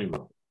 80-20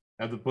 rule.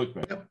 Have the book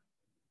back. Yep.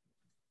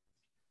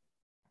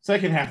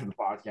 Second half of the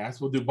podcast,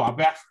 we'll do Bob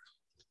Baffert.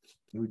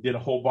 We did a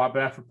whole Bob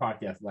Baffert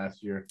podcast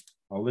last year.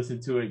 I'll listen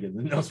to it, get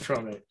the notes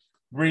from it,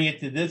 bring it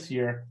to this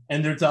year,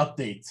 and there's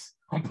updates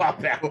on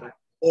Bob Baffert.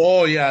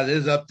 Oh yeah,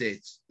 there's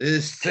updates.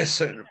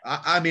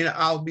 I mean,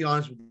 I'll be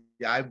honest with you.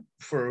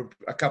 For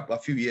a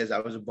few years, I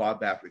was a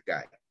Bob Baffert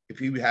guy. If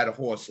he had a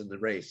horse in the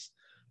race,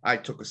 I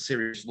took a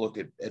serious look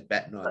at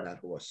betting on that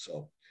horse.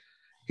 So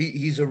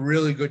he's a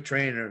really good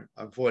trainer.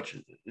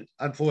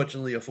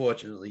 Unfortunately,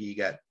 he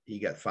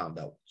got found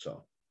out.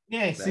 So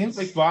yeah, it seems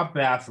like Bob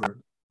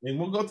Baffert. And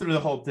we'll go through the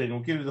whole thing. We'll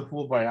give you the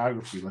full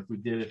biography like we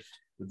did it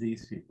with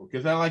these people.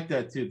 Because I like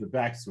that too, the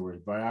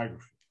backstory,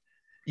 biography.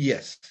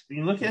 Yes. When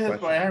you look at his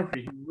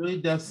biography, he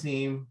really does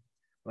seem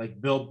like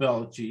Bill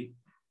Belichick.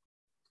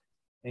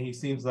 And he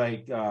seems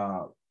like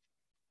a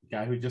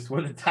guy who just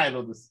won a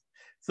title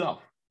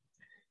himself.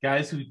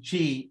 Guys who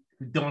cheat,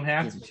 who don't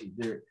have to cheat.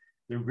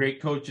 They're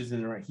great coaches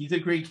in the right. He's a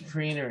great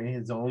trainer in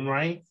his own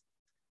right.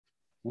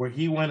 Where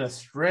he went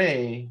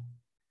astray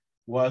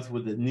was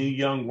with the new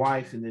young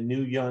wife and the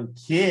new young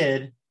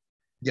kid.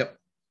 Yep.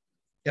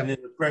 And then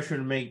the pressure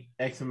to make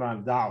X amount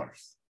of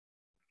dollars.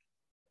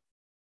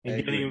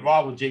 And getting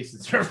involved with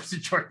Jason Service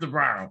and George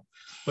LeBron.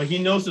 But he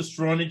knows the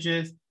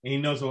Stronages, and he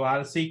knows a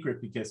lot of secret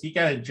because he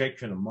got an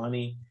injection of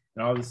money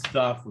and all this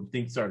stuff when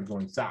things started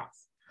going south.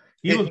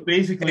 He was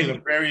basically in a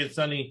Barry and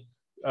Sonny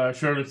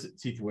Sherman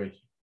situation.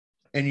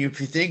 And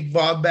if you think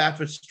Bob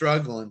Baffert's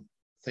struggling,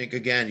 think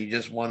again. He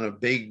just won a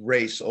big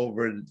race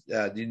over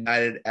the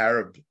United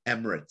Arab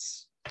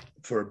Emirates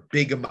for a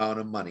big amount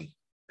of money.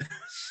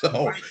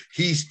 So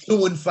he's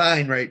doing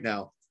fine right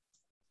now.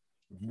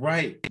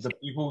 Right. The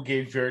people who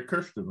gave Jared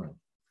Kirsch the money.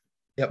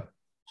 Yep.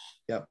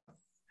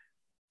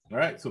 All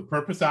right. So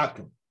purpose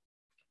outcome.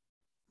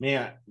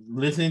 Man,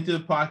 listening to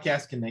the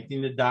podcast,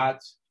 connecting the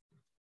dots.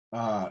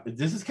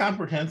 This is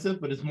comprehensive,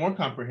 but it's more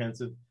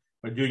comprehensive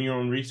by doing your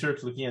own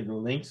research, looking at the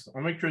links.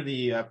 I'll make sure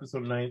the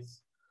episode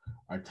nights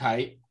are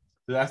tight.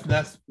 So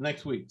that's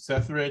next week.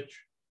 Seth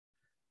Rich,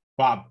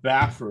 Bob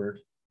Baffert.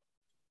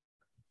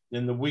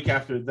 Then the week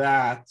after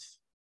that,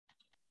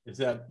 is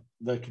that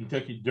the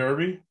Kentucky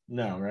Derby?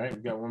 No, right?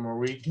 We got one more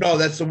week. No,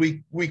 that's the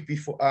week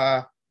before.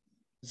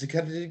 Is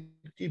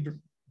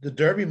the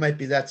Derby might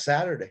be that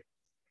Saturday.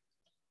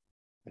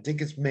 I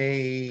think it's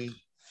May.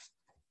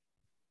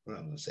 What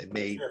I'm going to say,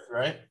 May.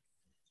 Right?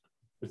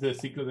 Is it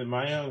Cinco de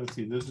Mayo? Let's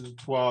see. This is the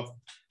 12th.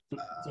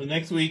 So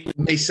next week,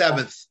 May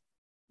 7th.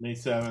 May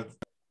 7th.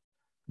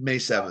 May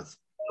 7th.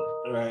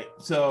 All right.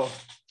 So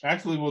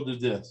actually, we'll do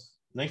this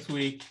next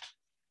week.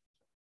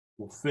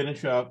 We'll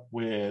finish up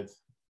with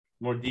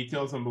more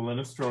details on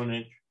Belinda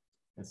Stronach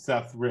and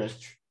Seth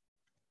Rich.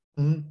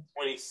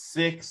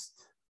 26th,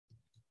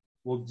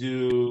 we'll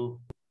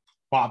do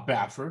Bob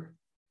Baffert.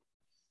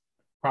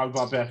 Probably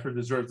Bob Baffert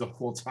deserves a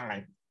full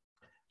time.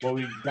 What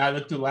we got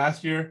into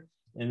last year,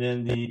 and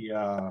then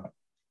the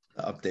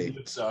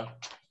update stuff.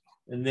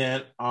 And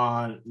then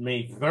on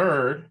May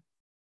 3rd,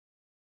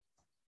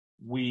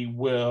 we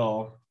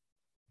will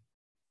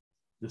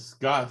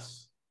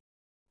discuss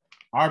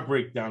our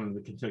breakdown of the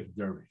Kentucky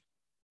Derby.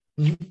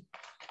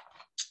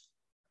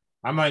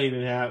 I might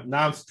even have,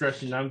 now I'm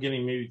stretching, now I'm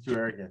getting maybe too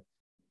arrogant.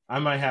 I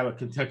might have a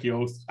Kentucky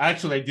Oaks.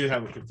 Actually, I do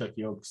have a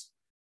Kentucky Oaks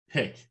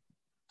pick.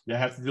 I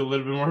have to do a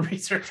little bit more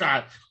research on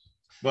it.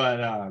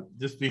 But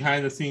just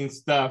behind the scenes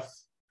stuff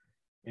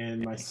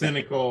and my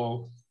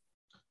cynical,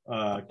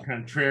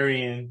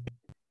 contrarian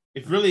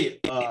it's really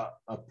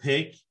a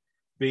pick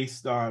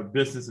based on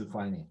business and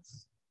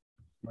finance,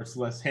 much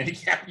less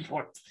handicap.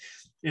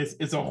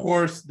 It's a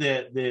horse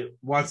that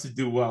wants to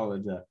do well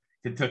in the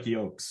Kentucky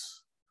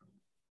Oaks.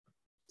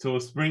 So we'll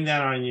spring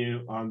that on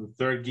you on the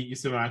 3rd, get you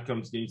some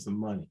outcomes, get you some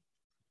money.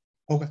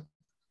 Okay.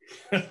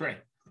 Right.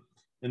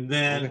 And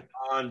then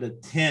on the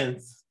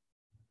 10th,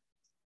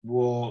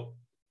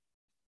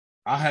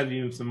 I'll have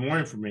you some more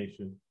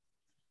information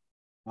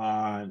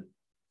on,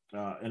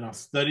 and I'll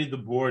study the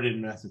board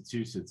in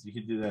Massachusetts. You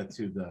can do that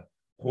too, the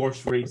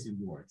horse racing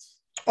boards.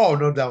 Oh,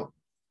 no doubt.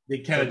 They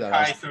kind of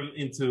tie some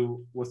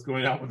into what's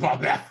going on with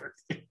Bob Baffert.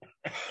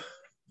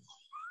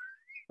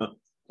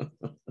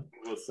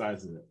 Both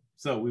sides of it.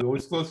 So we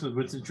always close with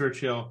Winston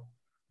Churchill,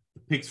 the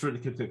picks for the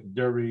Kentucky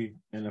Derby,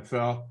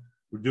 NFL.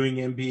 We're doing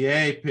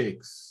NBA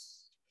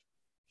picks.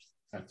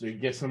 After you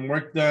get some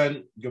work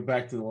done, go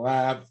back to the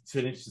lab,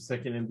 finish the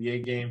second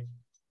NBA game,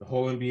 the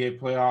whole NBA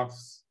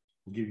playoffs.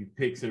 We'll give you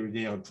picks every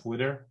day on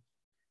Twitter.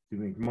 You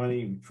make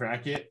money, we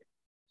track it.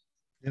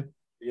 Yep.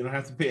 You don't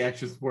have to pay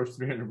Action Sports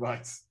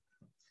 $300.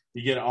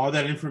 You get all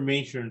that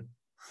information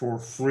for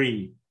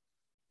free.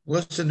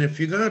 Listen, if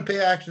you're going to pay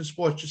Action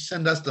Sports, just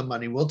send us the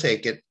money. We'll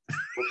take it.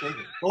 We'll take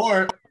it.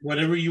 Or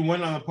whatever you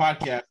win on the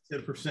podcast,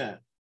 10%.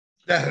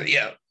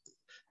 Yeah.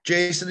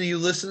 Jason, are you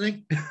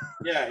listening?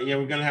 Yeah.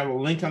 We're going to have a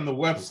link on the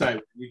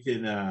website. You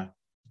can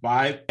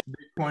buy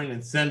Bitcoin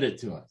and send it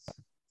to us.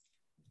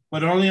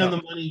 But only on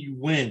the money you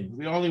win.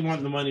 We only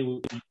want the money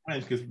we win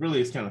because really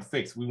it's kind of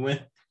fixed. We win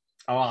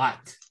a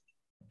lot.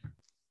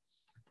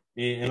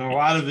 And a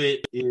lot of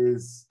it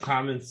is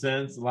common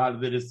sense. A lot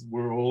of it is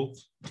we're old.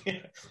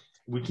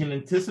 We can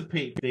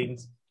anticipate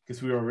things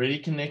because we already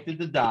connected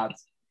the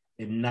dots.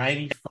 And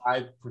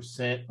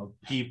 95% of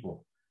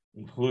people,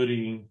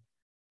 including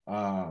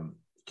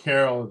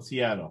Carol in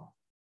Seattle,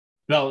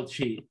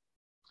 Belichick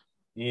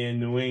in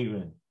New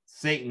England,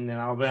 Satan in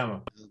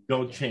Alabama,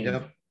 don't change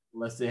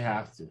unless they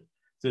have to.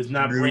 So it's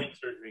not brain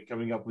surgery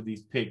coming up with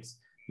these picks,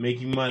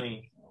 making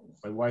money.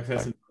 My wife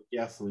hasn't put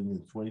gasoline in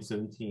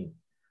 2017.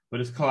 But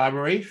it's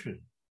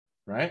collaboration,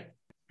 right?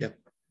 Yep.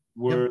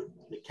 We're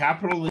the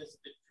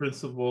capitalistic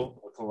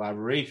principle of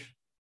collaboration.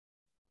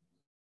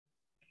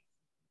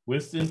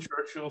 Winston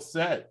Churchill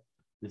said,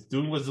 "It's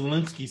doing what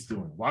Zelensky's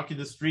doing, walking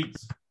the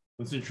streets."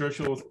 Winston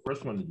Churchill was the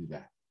first one to do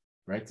that,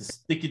 right? To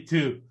stick it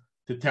to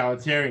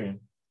totalitarian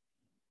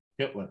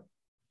Hitler.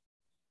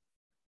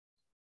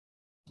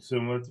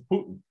 Similar to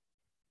Putin.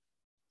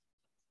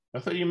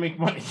 That's how you make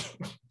money.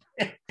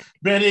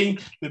 Betting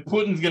that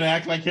Putin's going to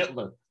act like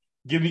Hitler.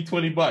 Give me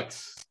 $20,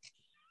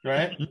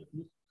 right?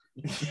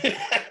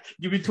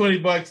 Give me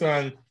 $20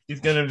 on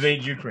he's going to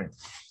invade Ukraine.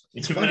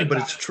 It's funny, but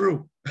it's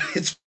true.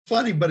 It's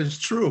funny, but it's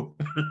true.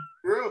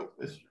 True.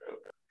 It's true.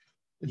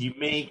 You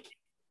make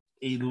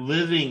a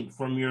living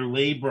from your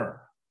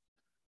labor,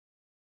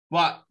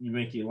 but you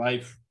make a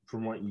life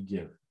from what you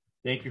give.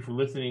 Thank you for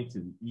listening to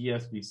the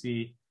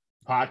ESBC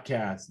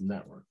Podcast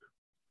Network.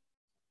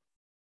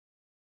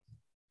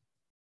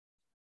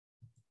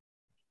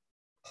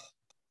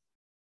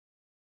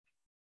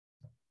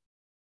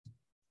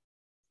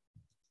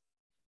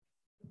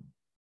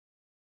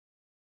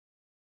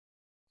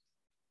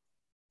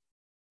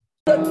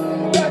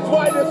 That's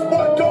why this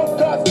sport don't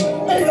cost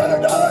 $800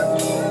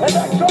 and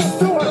that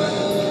costs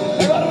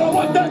 $200. And I don't know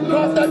what that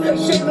costs. I'd be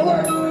ashamed of the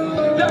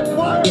word. That's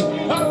why